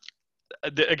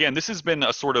 Again, this has been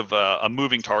a sort of a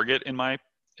moving target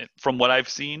from what I've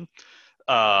seen.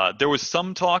 There was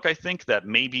some talk, I think, that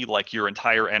maybe like your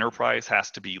entire enterprise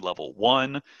has to be level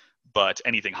 1, but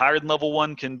anything higher than level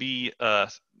 1 can be,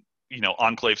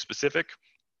 enclave specific.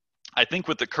 I think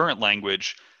with the current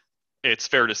language, it's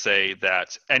fair to say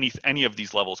that any of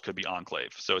these levels could be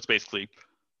enclave. So it's basically,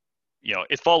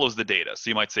 it follows the data. So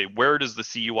you might say, where does the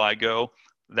CUI go?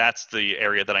 That's the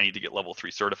area that I need to get level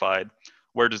 3 certified.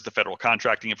 Where does the federal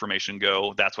contracting information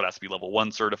go? That's what has to be level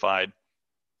 1 certified.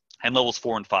 And levels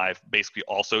 4 and 5 basically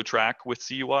also track with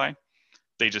CUI.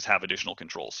 They just have additional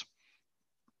controls.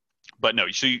 But no,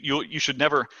 so you should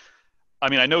never,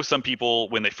 I know some people,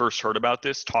 when they first heard about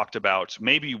this, talked about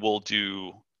maybe we'll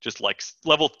do just like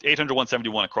level 800,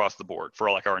 171 across the board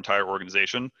for like our entire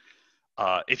organization.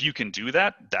 If you can do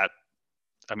that,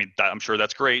 I'm sure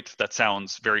that's great. That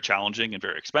sounds very challenging and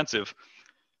very expensive,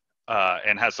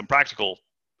 and has some practical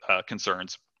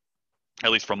concerns,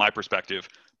 at least from my perspective.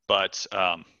 But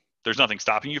there's nothing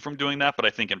stopping you from doing that. But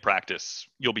I think in practice,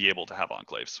 you'll be able to have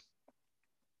enclaves.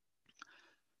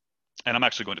 And I'm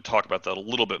actually going to talk about that a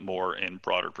little bit more in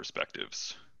broader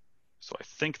perspectives. So I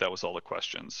think that was all the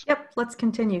questions. Yep, let's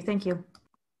continue. Thank you.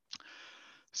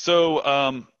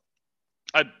 So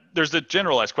there's a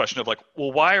generalized question of like,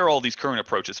 well, why are all these current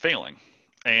approaches failing?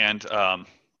 And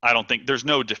I don't think there's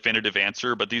no definitive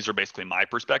answer, but these are basically my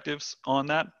perspectives on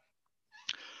that.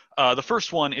 The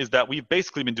first one is that we've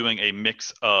basically been doing a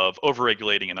mix of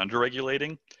overregulating and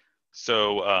underregulating.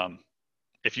 So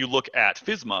if you look at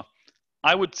FSMA,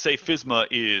 I would say FSMA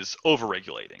is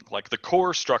overregulating. Like the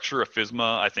core structure of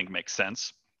FSMA, I think makes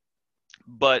sense,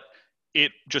 but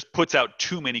it just puts out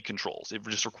too many controls. It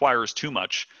just requires too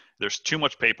much. There's too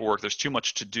much paperwork. There's too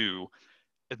much to do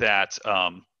that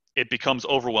it becomes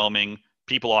overwhelming.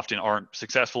 People often aren't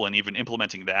successful in even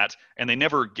implementing that, and they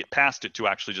never get past it to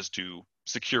actually just do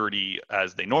security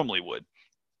as they normally would.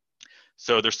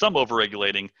 So there's some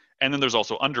overregulating, and then there's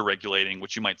also underregulating,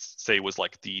 which you might say was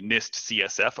like the NIST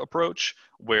CSF approach,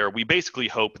 where we basically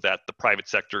hope that the private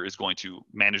sector is going to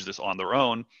manage this on their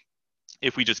own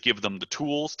if we just give them the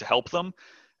tools to help them,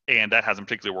 and that hasn't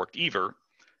particularly worked either.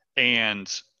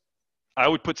 And I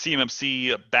would put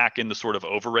CMMC back in the sort of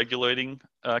overregulating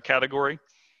category.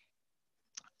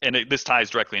 And this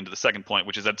ties directly into the second point,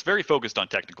 which is that it's very focused on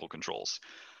technical controls.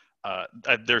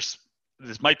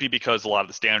 This might be because a lot of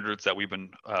the standards that we've been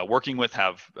working with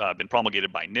have been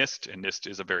promulgated by NIST, and NIST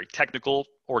is a very technical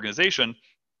organization.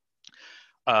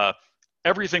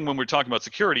 Everything when we're talking about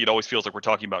security, it always feels like we're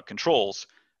talking about controls,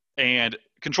 and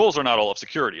controls are not all of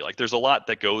security. Like there's a lot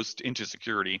that goes into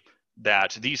security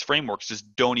that these frameworks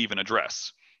just don't even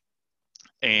address.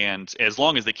 And as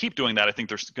long as they keep doing that, I think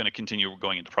they're going to continue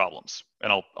going into problems.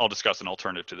 And I'll discuss an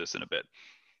alternative to this in a bit.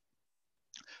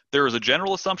 There is a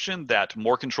general assumption that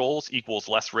more controls equals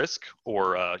less risk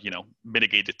or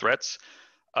mitigated threats.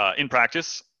 In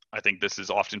practice, I think this is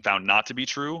often found not to be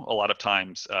true. A lot of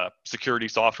times, security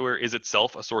software is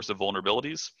itself a source of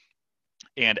vulnerabilities,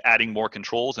 and adding more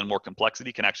controls and more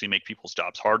complexity can actually make people's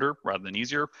jobs harder rather than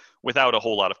easier without a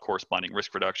whole lot of corresponding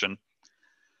risk reduction.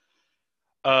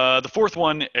 The fourth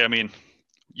one,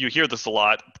 you hear this a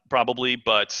lot probably,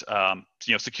 but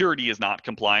security is not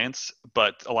compliance,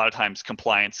 but a lot of times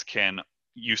compliance can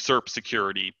usurp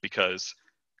security because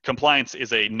compliance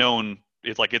is a known,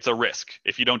 it's a risk.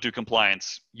 If you don't do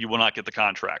compliance, you will not get the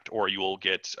contract, or you will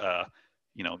get,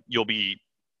 you'll be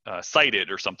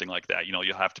cited or something like that.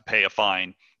 You'll have to pay a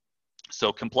fine.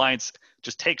 So compliance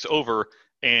just takes over,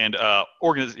 and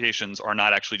organizations are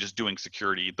not actually just doing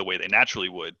security the way they naturally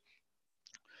would.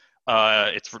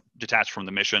 It's detached from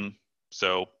the mission.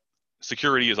 So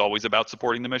security is always about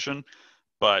supporting the mission.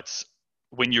 But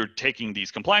when you're taking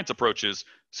these compliance approaches,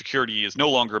 security is no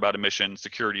longer about a mission.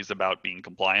 Security is about being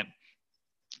compliant.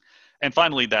 And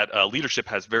finally, that leadership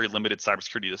has very limited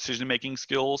cybersecurity decision-making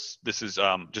skills. This is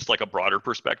just like a broader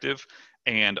perspective.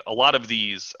 And a lot of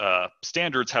these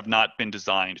standards have not been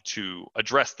designed to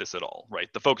address this at all,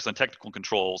 right? The focus on technical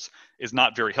controls is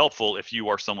not very helpful if you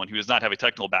are someone who does not have a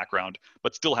technical background,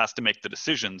 but still has to make the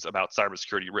decisions about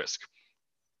cybersecurity risk.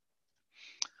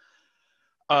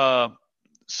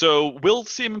 So will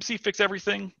CMMC fix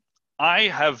everything? I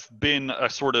have been a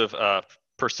sort of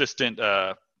persistent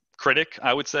critic,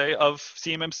 I would say, of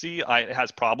CMMC. It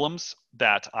has problems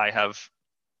that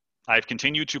I've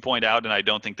continued to point out, and I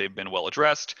don't think they've been well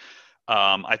addressed.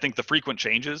 I think the frequent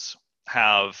changes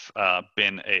have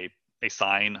been a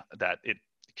sign that it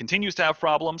continues to have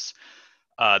problems.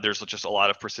 There's just a lot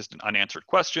of persistent unanswered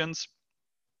questions.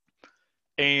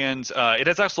 And it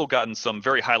has also gotten some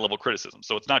very high-level criticism.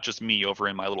 So it's not just me over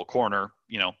in my little corner,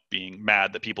 being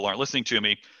mad that people aren't listening to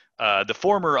me. The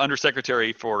former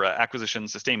Undersecretary for Acquisition,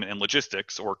 Sustainment, and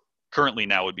Logistics, or currently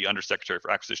now would be Undersecretary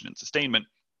for Acquisition and Sustainment,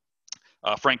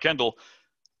 Frank Kendall,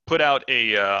 put out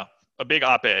a a big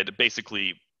op-ed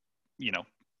basically,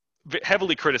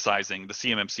 heavily criticizing the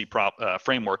CMMC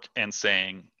framework and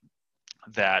saying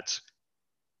it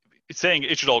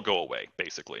should all go away,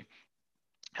 basically.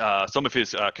 Some of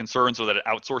his concerns are that it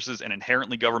outsources an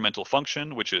inherently governmental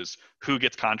function, which is who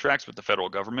gets contracts with the federal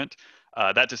government.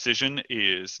 That decision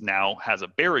now has a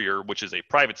barrier, which is a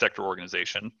private sector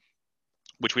organization,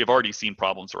 which we have already seen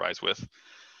problems arise with.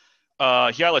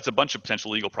 He highlights a bunch of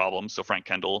potential legal problems. So Frank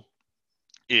Kendall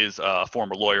is a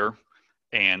former lawyer,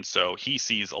 and so he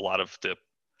sees a lot of the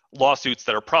lawsuits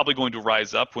that are probably going to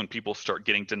rise up when people start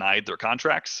getting denied their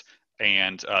contracts.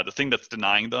 And the thing that's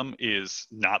denying them is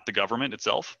not the government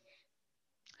itself.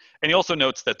 And he also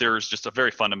notes that there's just a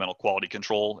very fundamental quality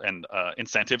control and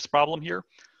incentives problem here,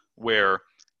 where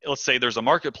let's say there's a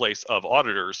marketplace of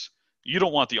auditors. You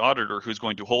don't want the auditor who's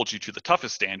going to hold you to the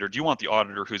toughest standard. You want the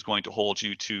auditor who's going to hold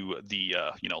you to the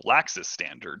laxest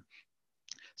standard.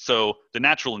 So the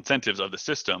natural incentives of the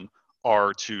system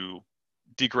are to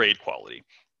degrade quality.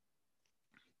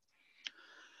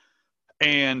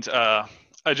 And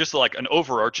just like an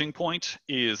overarching point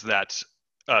is that,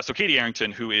 so Katie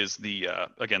Arrington, who is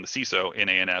again, the CISO in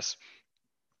ANS,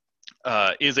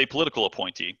 is a political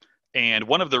appointee. And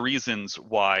one of the reasons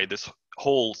why this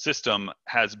whole system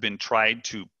has been tried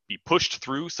to be pushed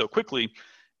through so quickly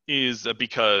is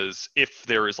because if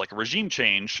there is like a regime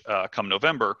change come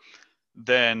November,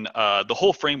 then the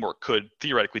whole framework could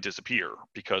theoretically disappear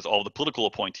because all the political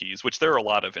appointees, which there are a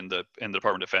lot of in the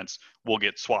Department of Defense, will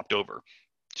get swapped over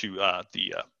to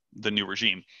the new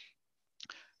regime.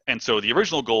 And so the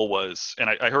original goal was, and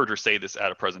I heard her say this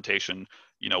at a presentation,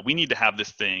 we need to have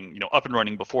this thing, up and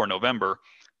running before November.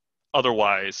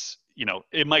 Otherwise,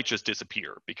 it might just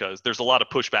disappear because there's a lot of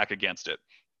pushback against it.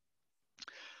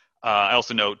 I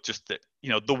also note just that,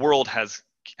 the world has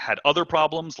had other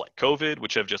problems like COVID,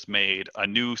 which have just made a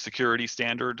new security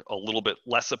standard a little bit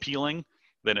less appealing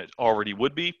than it already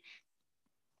would be.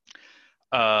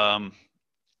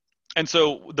 And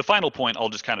so the final point I'll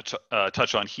just kind of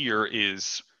touch on here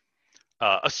is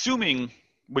assuming,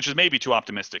 which is maybe too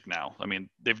optimistic now. I mean,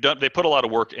 they put a lot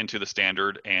of work into the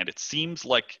standard, and it seems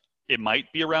like it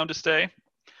might be around to stay.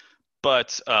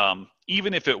 But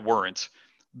even if it weren't,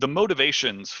 the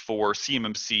motivations for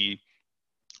CMMC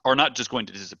are not just going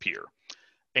to disappear.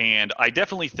 And I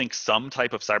definitely think some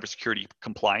type of cybersecurity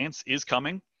compliance is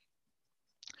coming.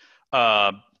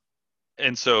 And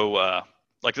so,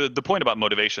 like the point about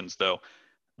motivations, though,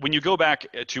 when you go back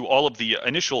to all of the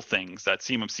initial things that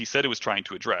CMMC said it was trying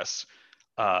to address,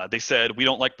 they said, we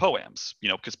don't like POAMs,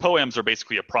 because POAMs are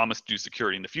basically a promise to do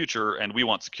security in the future, and we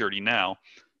want security now.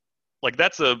 Like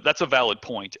that's a valid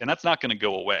point, and that's not going to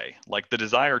go away. Like the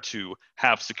desire to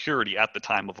have security at the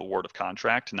time of award of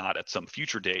contract, not at some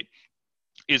future date,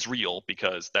 is real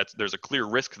because there's a clear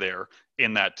risk there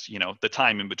in that, the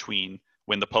time in between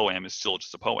when the POAM is still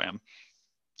just a POAM.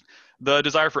 The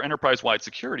desire for enterprise-wide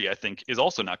security, I think, is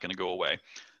also not going to go away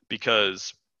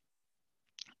because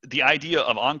the idea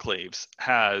of enclaves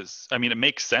it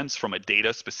makes sense from a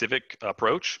data-specific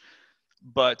approach,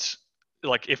 but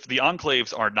like if the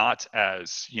enclaves are not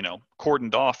as,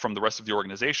 cordoned off from the rest of the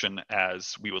organization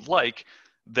as we would like,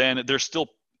 then there's still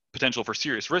potential for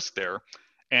serious risk there.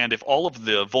 And if all of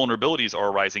the vulnerabilities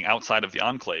are arising outside of the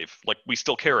enclave, like we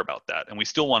still care about that. And we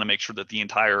still want to make sure that the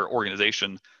entire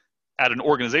organization at an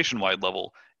organization-wide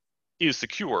level is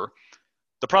secure.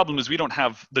 The problem is we don't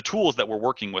have the tools that we're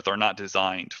working with are not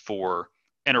designed for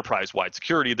enterprise-wide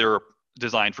security. They're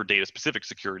designed for data-specific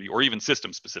security or even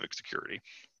system-specific security.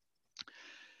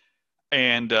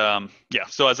 And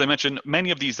so as I mentioned,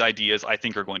 many of these ideas I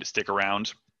think are going to stick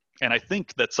around. And I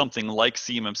think that something like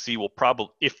CMMC will probably,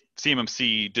 if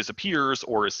CMMC disappears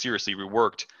or is seriously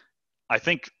reworked, I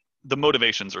think the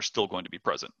motivations are still going to be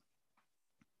present.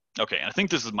 Okay, and I think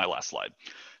this is my last slide.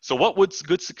 So what would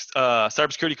good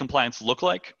cybersecurity compliance look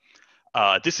like?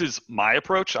 This is my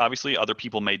approach. Obviously, other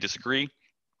people may disagree.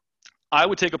 I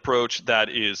would take an approach that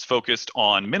is focused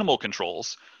on minimal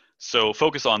controls. So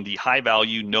focus on the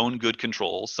high-value known good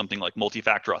controls, something like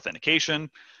multi-factor authentication,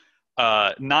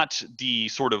 not the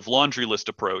sort of laundry list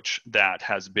approach that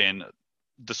has been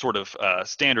the sort of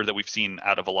standard that we've seen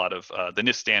out of a lot of the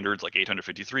NIST standards like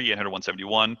 853,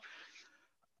 80171.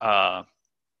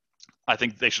 I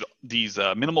think these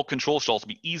minimal controls should also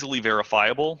be easily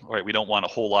verifiable. Right? We don't want a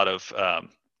whole lot of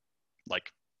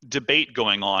debate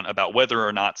going on about whether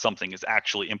or not something is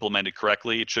actually implemented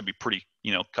correctly. It should be pretty,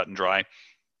 cut and dry.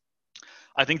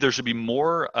 I think there should be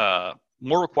more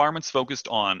requirements focused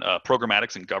on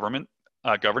programmatics and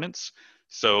governance.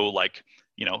 So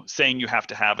saying you have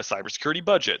to have a cybersecurity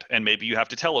budget, and maybe you have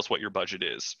to tell us what your budget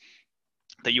is.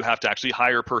 that you have to actually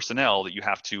hire personnel, that you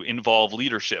have to involve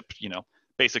leadership,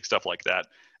 basic stuff like that.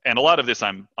 And a lot of this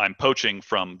I'm poaching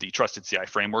from the Trusted CI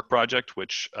Framework project,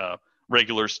 which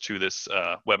regulars to this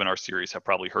webinar series have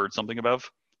probably heard something about.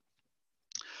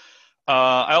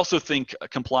 I also think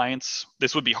compliance,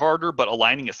 this would be harder, but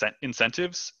aligning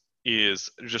incentives is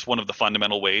just one of the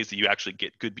fundamental ways that you actually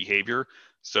get good behavior.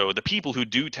 So the people who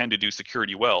do tend to do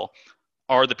security well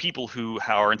are the people who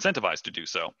are incentivized to do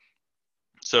so.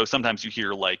 So sometimes you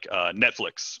hear like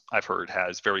Netflix, I've heard,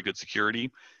 has very good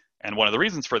security. And one of the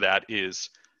reasons for that is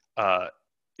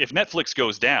if Netflix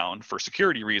goes down for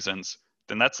security reasons,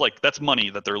 then that's money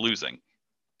that they're losing.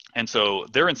 And so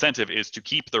their incentive is to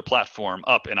keep their platform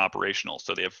up and operational.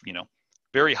 So they have,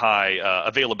 very high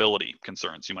availability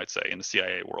concerns, you might say, in the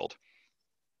CIA world.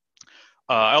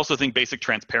 I also think basic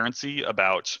transparency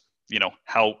about,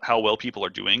 how well people are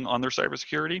doing on their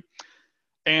cybersecurity.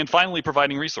 And finally,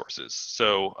 providing resources.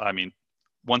 So, I mean,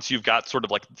 once you've got sort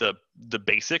of like the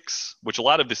basics, which a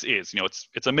lot of this is,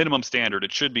 it's a minimum standard,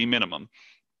 it should be minimum.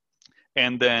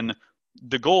 And then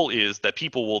the goal is that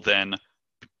people will then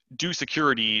do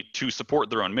security to support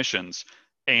their own missions,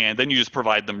 and then you just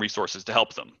provide them resources to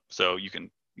help them. So you can,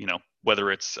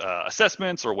 whether it's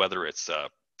assessments or whether it's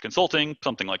consulting,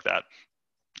 something like that.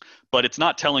 But it's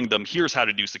not telling them, here's how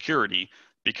to do security,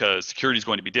 because security is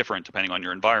going to be different depending on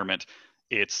your environment.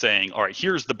 It's saying, all right,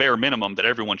 here's the bare minimum that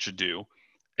everyone should do.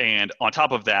 And on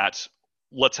top of that,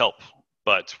 let's help,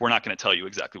 but we're not going to tell you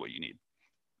exactly what you need.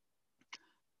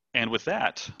 And with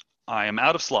that, I am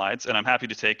out of slides, and I'm happy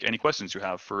to take any questions you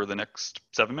have for the next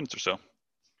 7 minutes or so.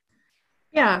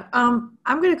 Yeah, I'm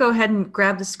going to go ahead and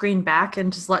grab the screen back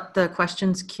and just let the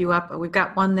questions queue up. We've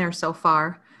got one there so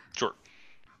far. Sure.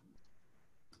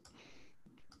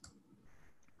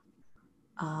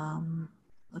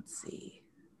 Let's see.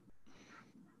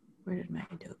 Where did my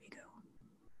Adobe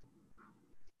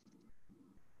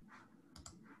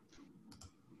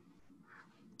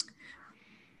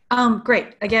go?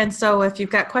 Great. Again, so if you've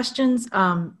got questions,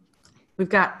 we've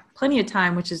got plenty of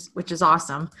time, which is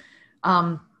awesome.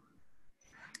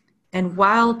 And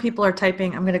while people are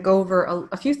typing, I'm going to go over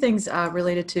a few things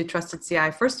related to Trusted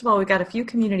CI. First of all, we got a few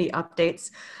community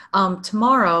updates.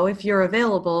 Tomorrow, if you're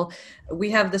available, we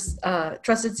have this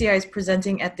Trusted CI is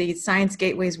presenting at the Science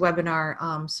Gateways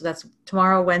webinar. So that's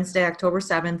tomorrow, Wednesday, October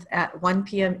 7th at 1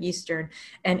 p.m. Eastern.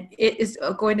 And it is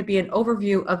going to be an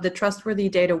overview of the Trustworthy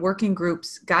Data Working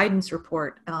Group's guidance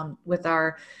report with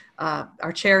our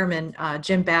chairman,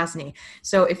 Jim Basney.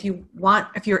 So if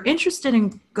you're interested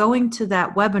in going to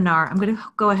that webinar, I'm going to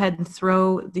go ahead and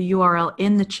throw the URL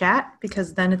in the chat,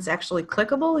 because then it's actually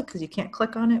clickable, because you can't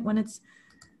click on it when it's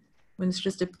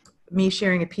just me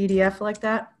sharing a PDF like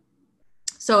that.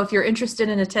 So if you're interested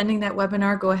in attending that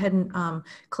webinar, go ahead and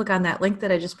click on that link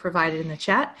that I just provided in the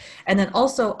chat. And then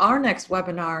also our next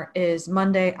webinar is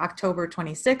Monday, October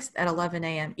 26th at 11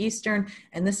 a.m. Eastern.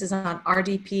 And this is on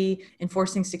RDP,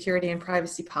 Enforcing Security and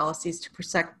Privacy Policies to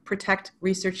Protect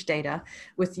Research Data,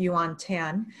 with Yuan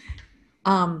Tan.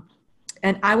 And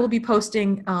I will be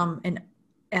posting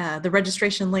the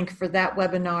registration link for that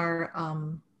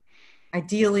webinar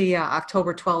ideally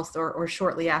October 12th or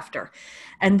shortly after.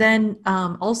 And then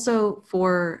also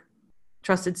for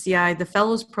Trusted CI, the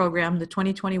Fellows Program, the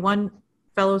 2021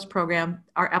 Fellows Program,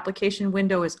 our application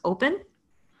window is open.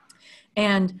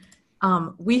 And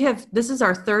this is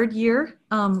our third year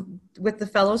with the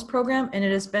Fellows Program, and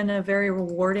it has been a very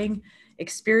rewarding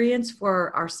experience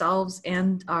for ourselves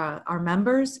and our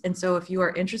members. And so if you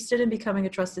are interested in becoming a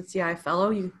Trusted CI Fellow,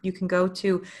 you can go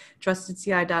to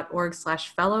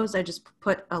trustedci.org/fellows. I just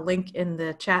put a link in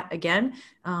the chat again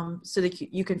so that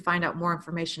you can find out more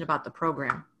information about the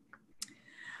program.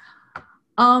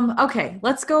 Okay,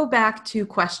 let's go back to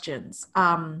questions.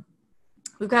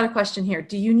 We've got a question here.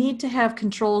 Do you need to have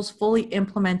controls fully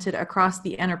implemented across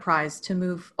the enterprise to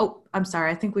move? Oh, I'm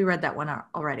sorry. I think we read that one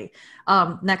already.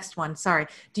 Next one. Sorry.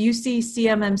 Do you see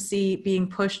CMMC being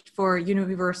pushed for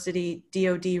university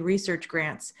DoD research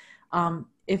grants?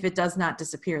 If it does not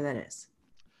disappear, that is.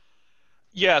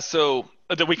 Yeah, so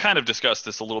we kind of discussed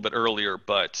this a little bit earlier,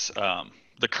 but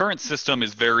the current system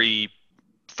is very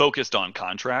focused on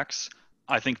contracts.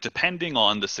 I think depending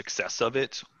on the success of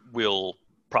it will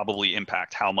probably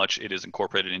impact how much it is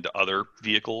incorporated into other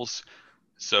vehicles.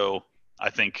 So I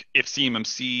think if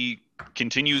CMMC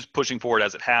continues pushing forward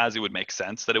as it has, it would make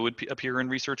sense that it would appear in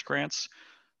research grants.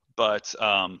 But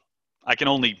I can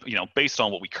only, based on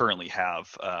what we currently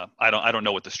have, I don't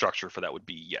know what the structure for that would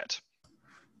be yet.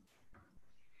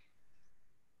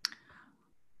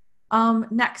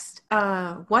 Next,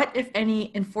 what, if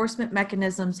any, enforcement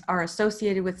mechanisms are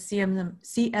associated with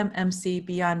CMMC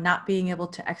beyond not being able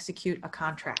to execute a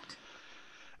contract?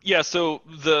 Yeah, so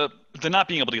the not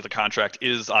being able to get the contract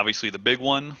is obviously the big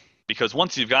one because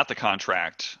once you've got the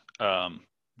contract,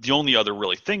 the only other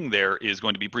really thing there is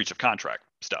going to be breach of contract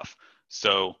stuff.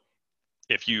 So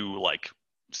if you like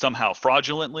somehow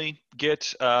fraudulently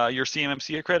get your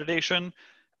CMMC accreditation,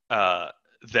 uh,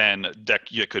 then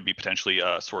it could be potentially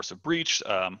a source of breach.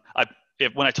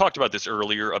 When I talked about this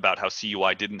earlier about how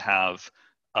CUI didn't have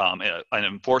an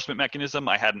enforcement mechanism,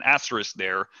 I had an asterisk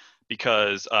there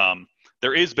because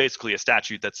there is basically a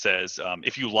statute that says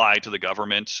if you lie to the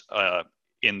government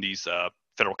in these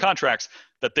federal contracts,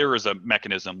 that there is a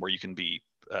mechanism where you can be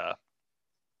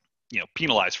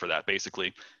penalized for that,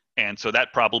 basically. And so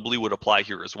that probably would apply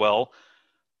here as well.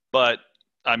 But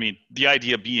I mean, the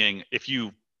idea being, if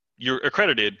you're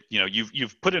accredited,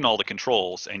 you've put in all the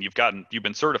controls and you've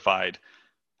been certified.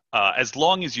 As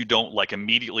long as you don't like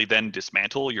immediately then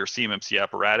dismantle your CMMC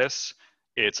apparatus,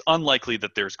 it's unlikely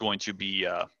that there's going to be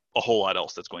a whole lot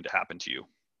else that's going to happen to you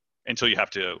until you have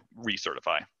to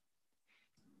recertify.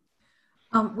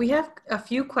 We have a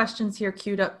few questions here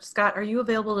queued up. Scott, are you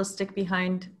available to stick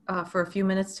behind for a few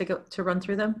minutes to run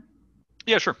through them?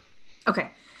 Yeah, sure.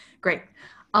 Okay, great.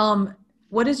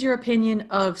 What is your opinion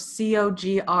of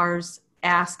COGR's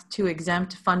ask to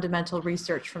exempt fundamental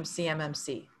research from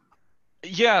CMMC?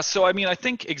 Yeah, so I mean, I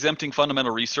think exempting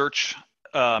fundamental research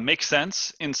makes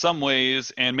sense in some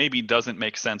ways and maybe doesn't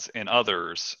make sense in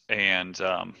others. And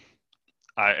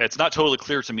it's not totally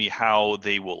clear to me how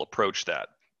they will approach that.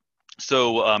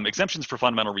 So exemptions for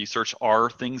fundamental research are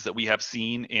things that we have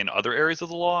seen in other areas of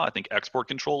the law. I think export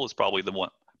control is probably the one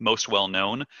most well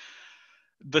known.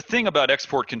 The thing about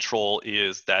export control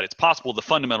is that it's possible the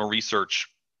fundamental research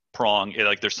prong,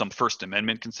 like there's some First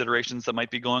Amendment considerations that might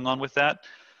be going on with that.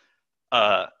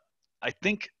 I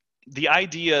think the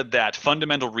idea that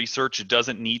fundamental research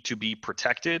doesn't need to be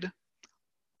protected,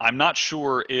 I'm not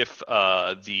sure if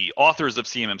the authors of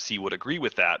CMMC would agree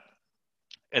with that.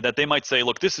 And that they might say,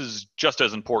 look, this is just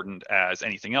as important as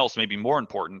anything else, maybe more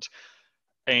important.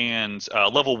 And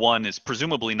level one is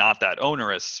presumably not that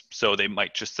onerous, so they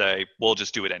might just say, we'll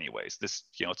just do it anyways. This,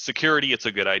 it's security, it's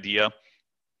a good idea.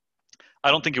 I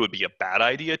don't think it would be a bad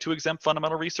idea to exempt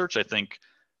fundamental research. I think,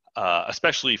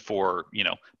 especially for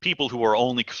people who are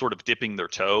only sort of dipping their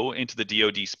toe into the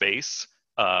DoD space,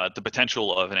 the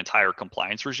potential of an entire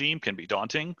compliance regime can be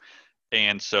daunting.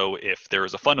 And so if there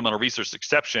is a fundamental research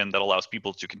exception that allows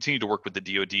people to continue to work with the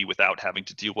DoD without having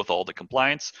to deal with all the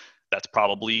compliance, that's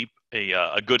probably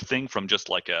a good thing from just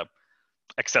like a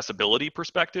accessibility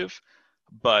perspective.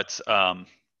 But I'm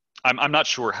not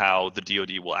sure how the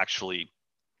DoD will actually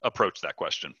approach that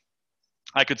question.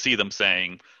 I could see them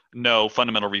saying, no,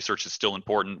 fundamental research is still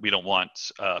important. We don't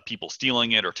want people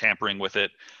stealing it or tampering with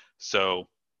it. So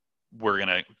we're going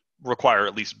to require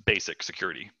at least basic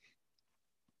security.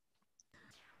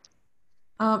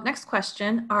 Next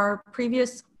question, are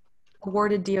previous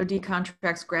awarded DoD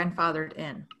contracts grandfathered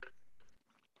in?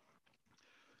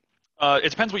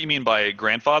 It depends what you mean by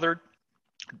grandfathered.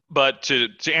 But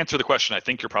to answer the question I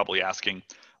think you're probably asking,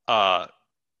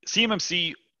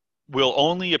 CMMC will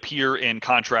only appear in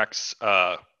contracts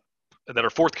that are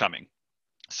forthcoming.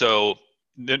 So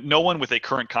no one with a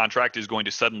current contract is going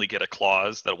to suddenly get a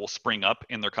clause that will spring up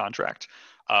in their contract.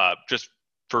 Just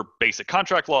for basic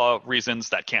contract law reasons,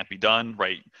 that can't be done,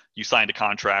 right? You signed a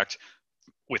contract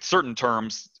with certain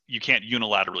terms. You can't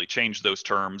unilaterally change those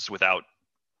terms without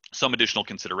some additional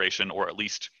consideration or at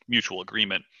least mutual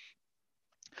agreement.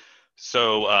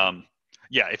 So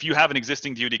yeah, if you have an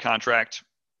existing DoD contract,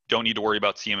 don't need to worry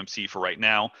about CMMC for right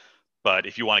now. But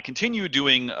if you want to continue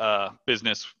doing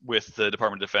business with the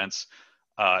Department of Defense,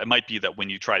 it might be that when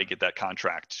you try to get that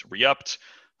contract re-upped,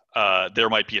 there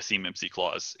might be a CMMC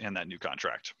clause in that new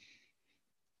contract.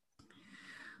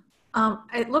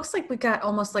 It looks like we got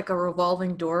almost like a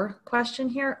revolving door question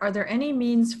here. Are there any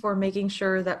means for making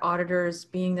sure that auditors,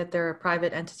 being that they're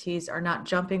private entities, are not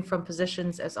jumping from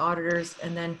positions as auditors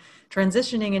and then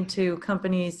transitioning into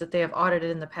companies that they have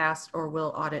audited in the past or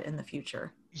will audit in the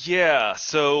future? Yeah,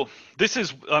 so this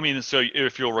is, so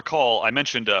if you'll recall, I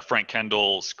mentioned Frank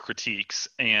Kendall's critiques,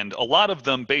 and a lot of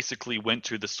them basically went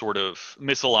to the sort of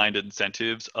misaligned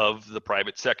incentives of the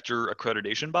private sector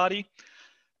accreditation body.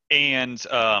 And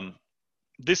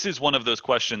this is one of those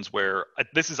questions where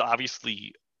this is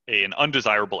obviously an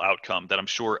undesirable outcome that I'm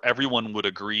sure everyone would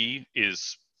agree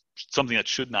is something that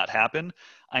should not happen.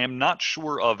 I am not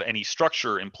sure of any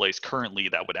structure in place currently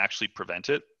that would actually prevent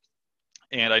it.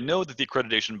 And I know that the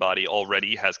accreditation body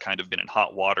already has kind of been in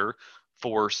hot water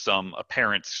for some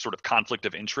apparent sort of conflict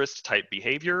of interest type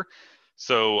behavior.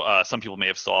 So some people may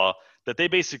have saw that they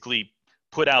basically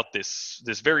put out this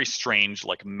very strange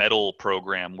like medal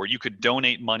program where you could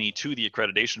donate money to the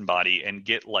accreditation body and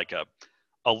get like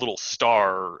a little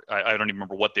star. I don't even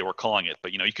remember what they were calling it,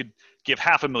 but you could give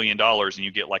 $500,000 and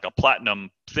you get like a platinum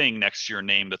thing next to your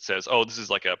name that says, oh, this is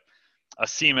like a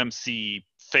CMMC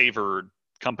favored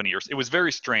company. Or it was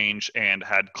very strange and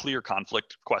had clear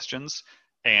conflict questions,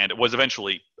 and it was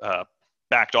eventually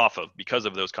backed off of because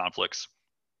of those conflicts.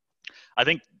 I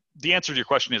think the answer to your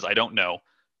question is I don't know.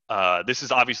 This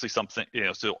is obviously something,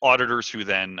 so auditors who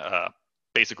then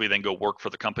basically then go work for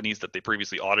the companies that they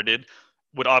previously audited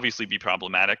would obviously be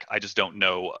problematic. I just don't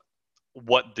know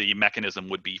what the mechanism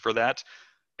would be for that,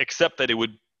 except that it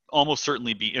would almost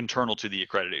certainly be internal to the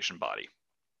accreditation body.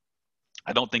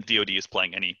 I don't think DoD is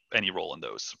playing any role in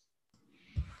those.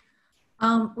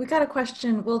 We got a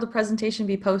question. Will the presentation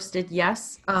be posted?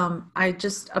 Yes.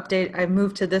 I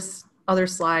moved to this other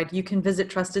slide. You can visit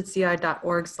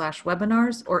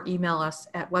trustedci.org/webinars or email us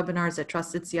at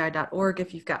webinars@trustedci.org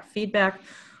if you've got feedback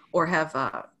or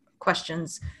have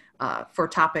questions for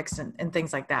topics and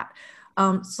things like that.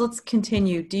 So let's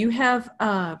continue. Do you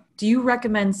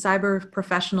recommend cyber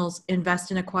professionals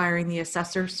invest in acquiring the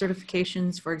assessor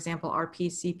certifications, for example, RP,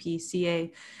 CP,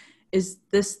 CA? Is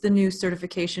this the new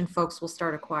certification folks will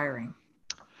start acquiring?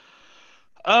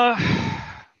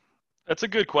 That's a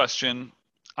good question.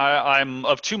 I'm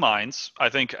of two minds. I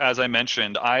think, as I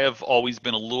mentioned, I have always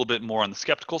been a little bit more on the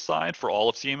skeptical side for all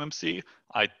of CMMC.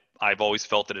 I've always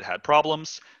felt that it had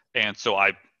problems, and so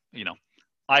I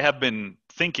have been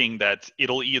thinking that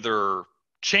it'll either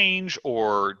change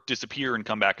or disappear and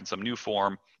come back in some new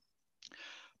form.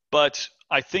 But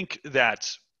I think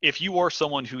that if you are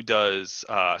someone who does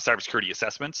cybersecurity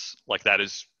assessments, like that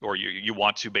is, or you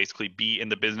want to basically be in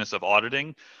the business of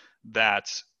auditing,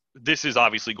 that this is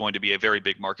obviously going to be a very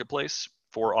big marketplace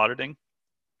for auditing.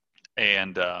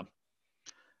 And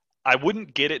I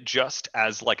wouldn't get it just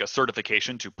as like a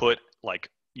certification to put like,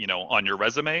 on your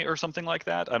resume or something like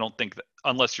that. I don't think that,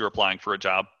 unless you're applying for a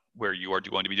job where you are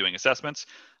going to be doing assessments,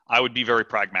 I would be very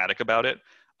pragmatic about it.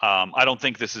 I don't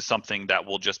think this is something that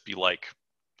will just be like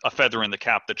a feather in the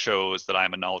cap that shows that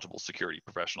I'm a knowledgeable security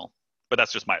professional, but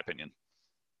that's just my opinion.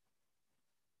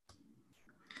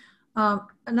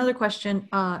 Another question,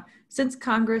 since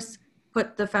Congress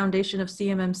put the foundation of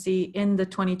CMMC in the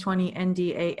 2020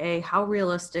 NDAA, how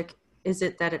realistic is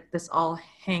it that this all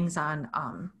hangs on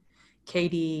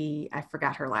Katie, I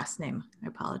forgot her last name, I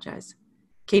apologize.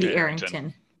 Katie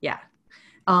Arrington. Yeah.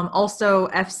 Also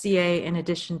FCA in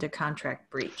addition to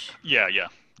contract breach. Yeah,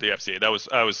 the FCA.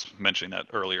 I was mentioning that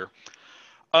earlier.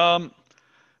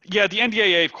 Yeah, the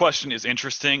NDAA question is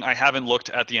interesting. I haven't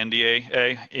looked at the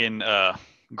NDAA in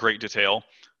great detail.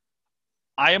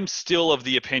 I am still of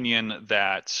the opinion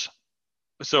that,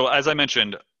 so as I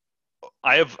mentioned,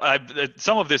 I've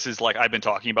some of this is like I've been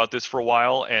talking about this for a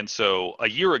while, and so a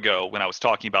year ago when I was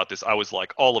talking about this, I was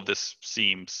like, all of this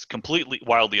seems completely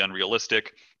wildly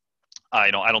unrealistic. I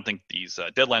don't think these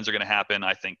deadlines are going to happen.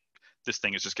 I think this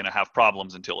thing is just going to have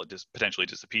problems until it potentially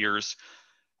disappears.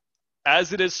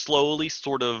 As it has slowly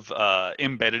sort of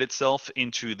embedded itself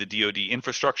into the DoD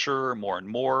infrastructure more and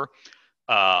more,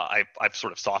 I've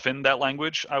sort of softened that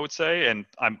language, I would say, and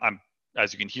I'm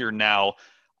as you can hear now,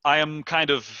 I am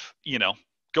kind of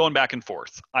going back and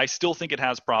forth. I still think it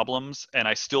has problems, and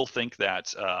I still think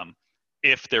that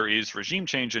if there is regime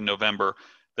change in November,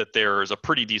 that there's a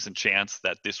pretty decent chance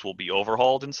that this will be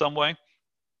overhauled in some way.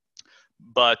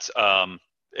 But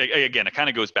again, it kind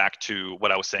of goes back to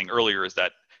what I was saying earlier, is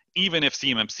that even if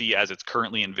CMMC as it's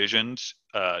currently envisioned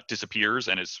disappears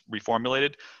and is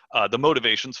reformulated, the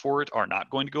motivations for it are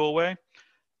not going to go away.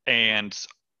 And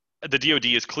the DoD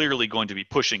is clearly going to be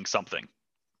pushing something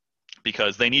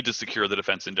because they need to secure the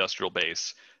defense industrial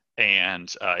base.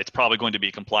 And it's probably going to be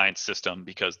a compliance system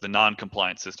because the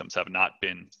non-compliant systems have not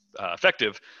been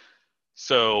effective.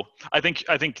 So I think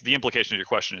the implication of your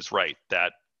question is right,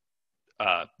 that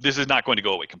this is not going to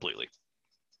go away completely.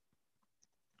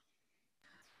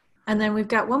 And then we've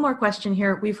got one more question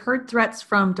here. We've heard threats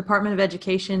from Department of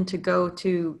Education to go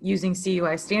to using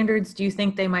CUI standards. Do you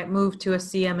think they might move to a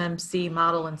CMMC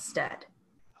model instead?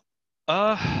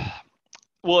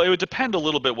 Well, it would depend a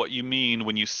little bit what you mean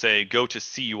when you say go to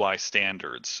CUI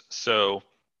standards. So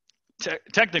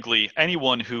technically,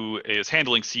 anyone who is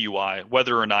handling CUI,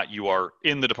 whether or not you are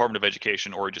in the Department of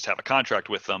Education or just have a contract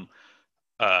with them,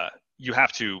 you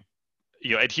have to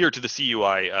adhere to the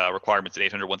CUI requirements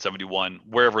at 800-171,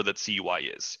 wherever that CUI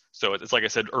is. So it's like I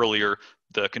said earlier,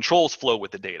 the controls flow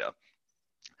with the data.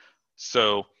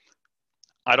 So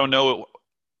I don't know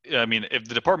I mean, if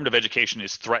the Department of Education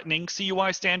is threatening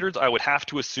CUI standards, I would have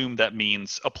to assume that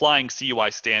means applying CUI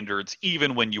standards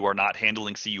even when you are not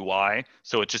handling CUI.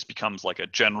 So it just becomes like a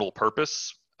general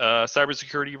purpose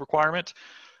cybersecurity requirement.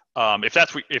 If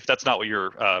that's not what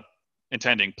you're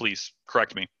intending, please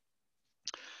correct me.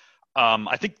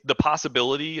 I think the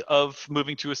possibility of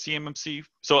moving to a CMMC.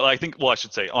 So I think, well, I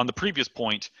should say on the previous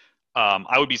point,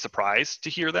 I would be surprised to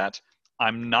hear that.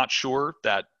 I'm not sure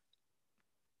that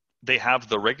they have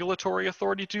the regulatory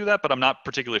authority to do that, but I'm not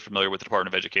particularly familiar with the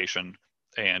Department of Education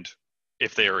and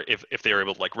if they are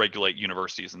able to like regulate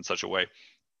universities in such a way.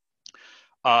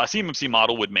 A CMMC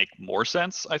model would make more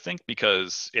sense, I think,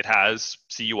 because it has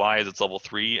CUI as its level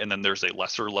 3, and then there's a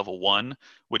lesser level 1,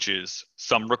 which is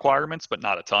some requirements, but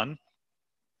not a ton.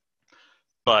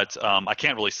 But I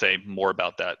can't really say more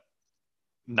about that,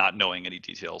 not knowing any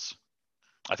details.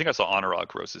 I think I saw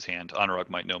Anurag rose his hand.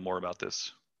 Anurag might know more about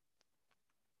this.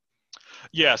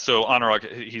 Yeah, so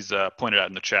Anurag, he's pointed out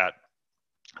in the chat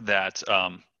that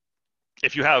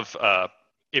if you have,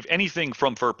 if anything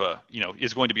from FERPA,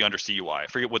 is going to be under CUI, I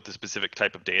forget what the specific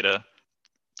type of data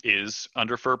is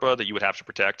under FERPA that you would have to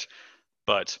protect,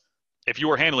 but if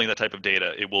you are handling that type of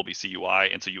data, it will be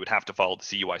CUI, and so you would have to follow the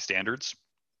CUI standards.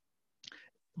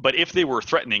 But if they were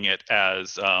threatening it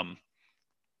as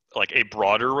like a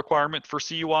broader requirement for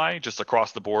CUI, just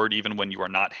across the board, even when you are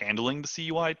not handling the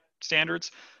CUI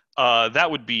standards, that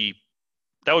would be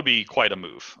quite a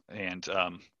move, and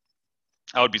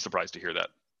I would be surprised to hear that.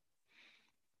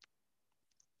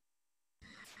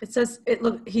 It says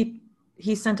he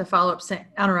sent a follow-up saying,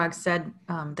 Anurag said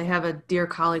they have a dear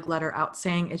colleague letter out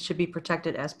saying it should be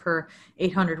protected as per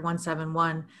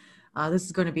 800-171. This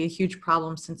is going to be a huge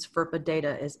problem since FERPA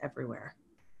data is everywhere.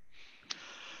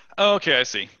 Okay, I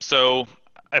see. So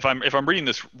if I'm reading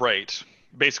this right,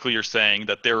 basically you're saying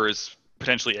that there is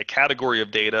potentially a category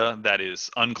of data that is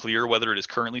unclear whether it is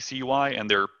currently CUI, and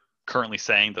they're currently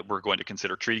saying that we're going to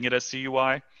consider treating it as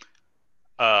CUI.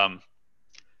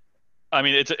 I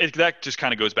mean, that just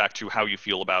kind of goes back to how you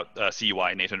feel about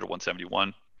CUI and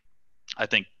 800-171. I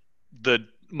think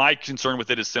my concern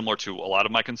with it is similar to a lot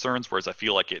of my concerns, whereas I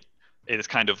feel like it is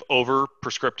kind of over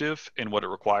prescriptive in what it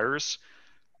requires.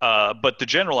 But the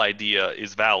general idea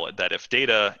is valid, that if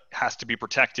data has to be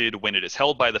protected when it is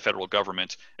held by the federal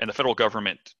government, and the federal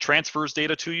government transfers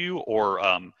data to you or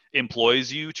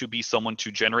employs you to be someone to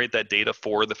generate that data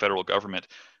for the federal government,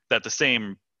 that the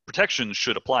same protections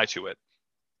should apply to it.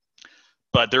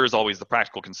 But there is always the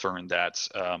practical concern that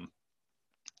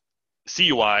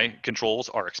CUI controls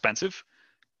are expensive,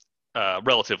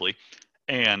 relatively,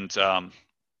 and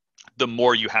the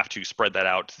more you have to spread that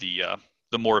out, the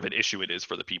more of an issue it is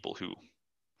for the people who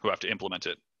have to implement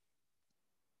it.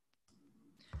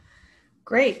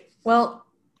 Great. Well,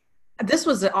 this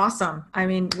was awesome. I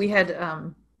mean, we had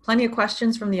plenty of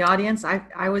questions from the audience.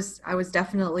 I was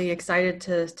definitely excited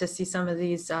to see some of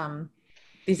these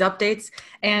updates,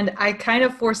 and I kind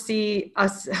of foresee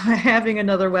us having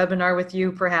another webinar with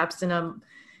you perhaps in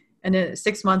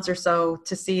 6 months or so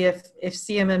to see if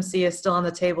CMMC is still on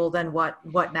the table. Then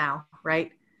what now,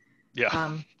 right?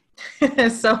 Yeah.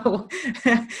 So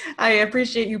I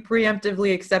appreciate you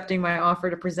preemptively accepting my offer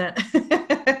to present.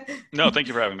 No, thank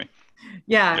you for having me.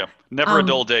 Yeah. Never a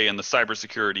dull day in the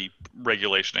cybersecurity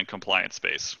regulation and compliance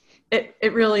space.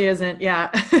 It really isn't.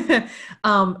 Yeah.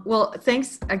 Well,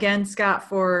 thanks again, Scott,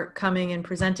 for coming and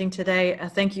presenting today.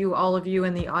 Thank you, all of you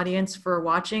in the audience, for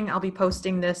watching. I'll be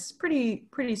posting this pretty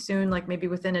soon, like maybe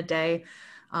within a day.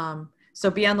 So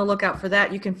be on the lookout for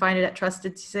that. You can find it at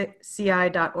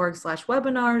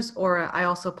trustedci.org/webinars, or I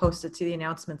also post it to the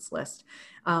announcements list.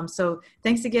 So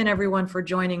thanks again, everyone, for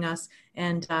joining us,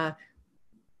 and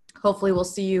hopefully we'll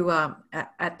see you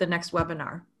at the next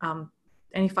webinar.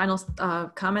 Any final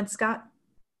comments, Scott?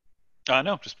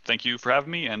 No, just thank you for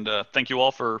having me, and thank you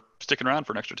all for sticking around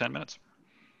for an extra 10 minutes.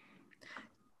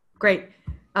 Great.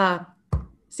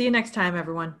 See you next time,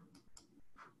 everyone.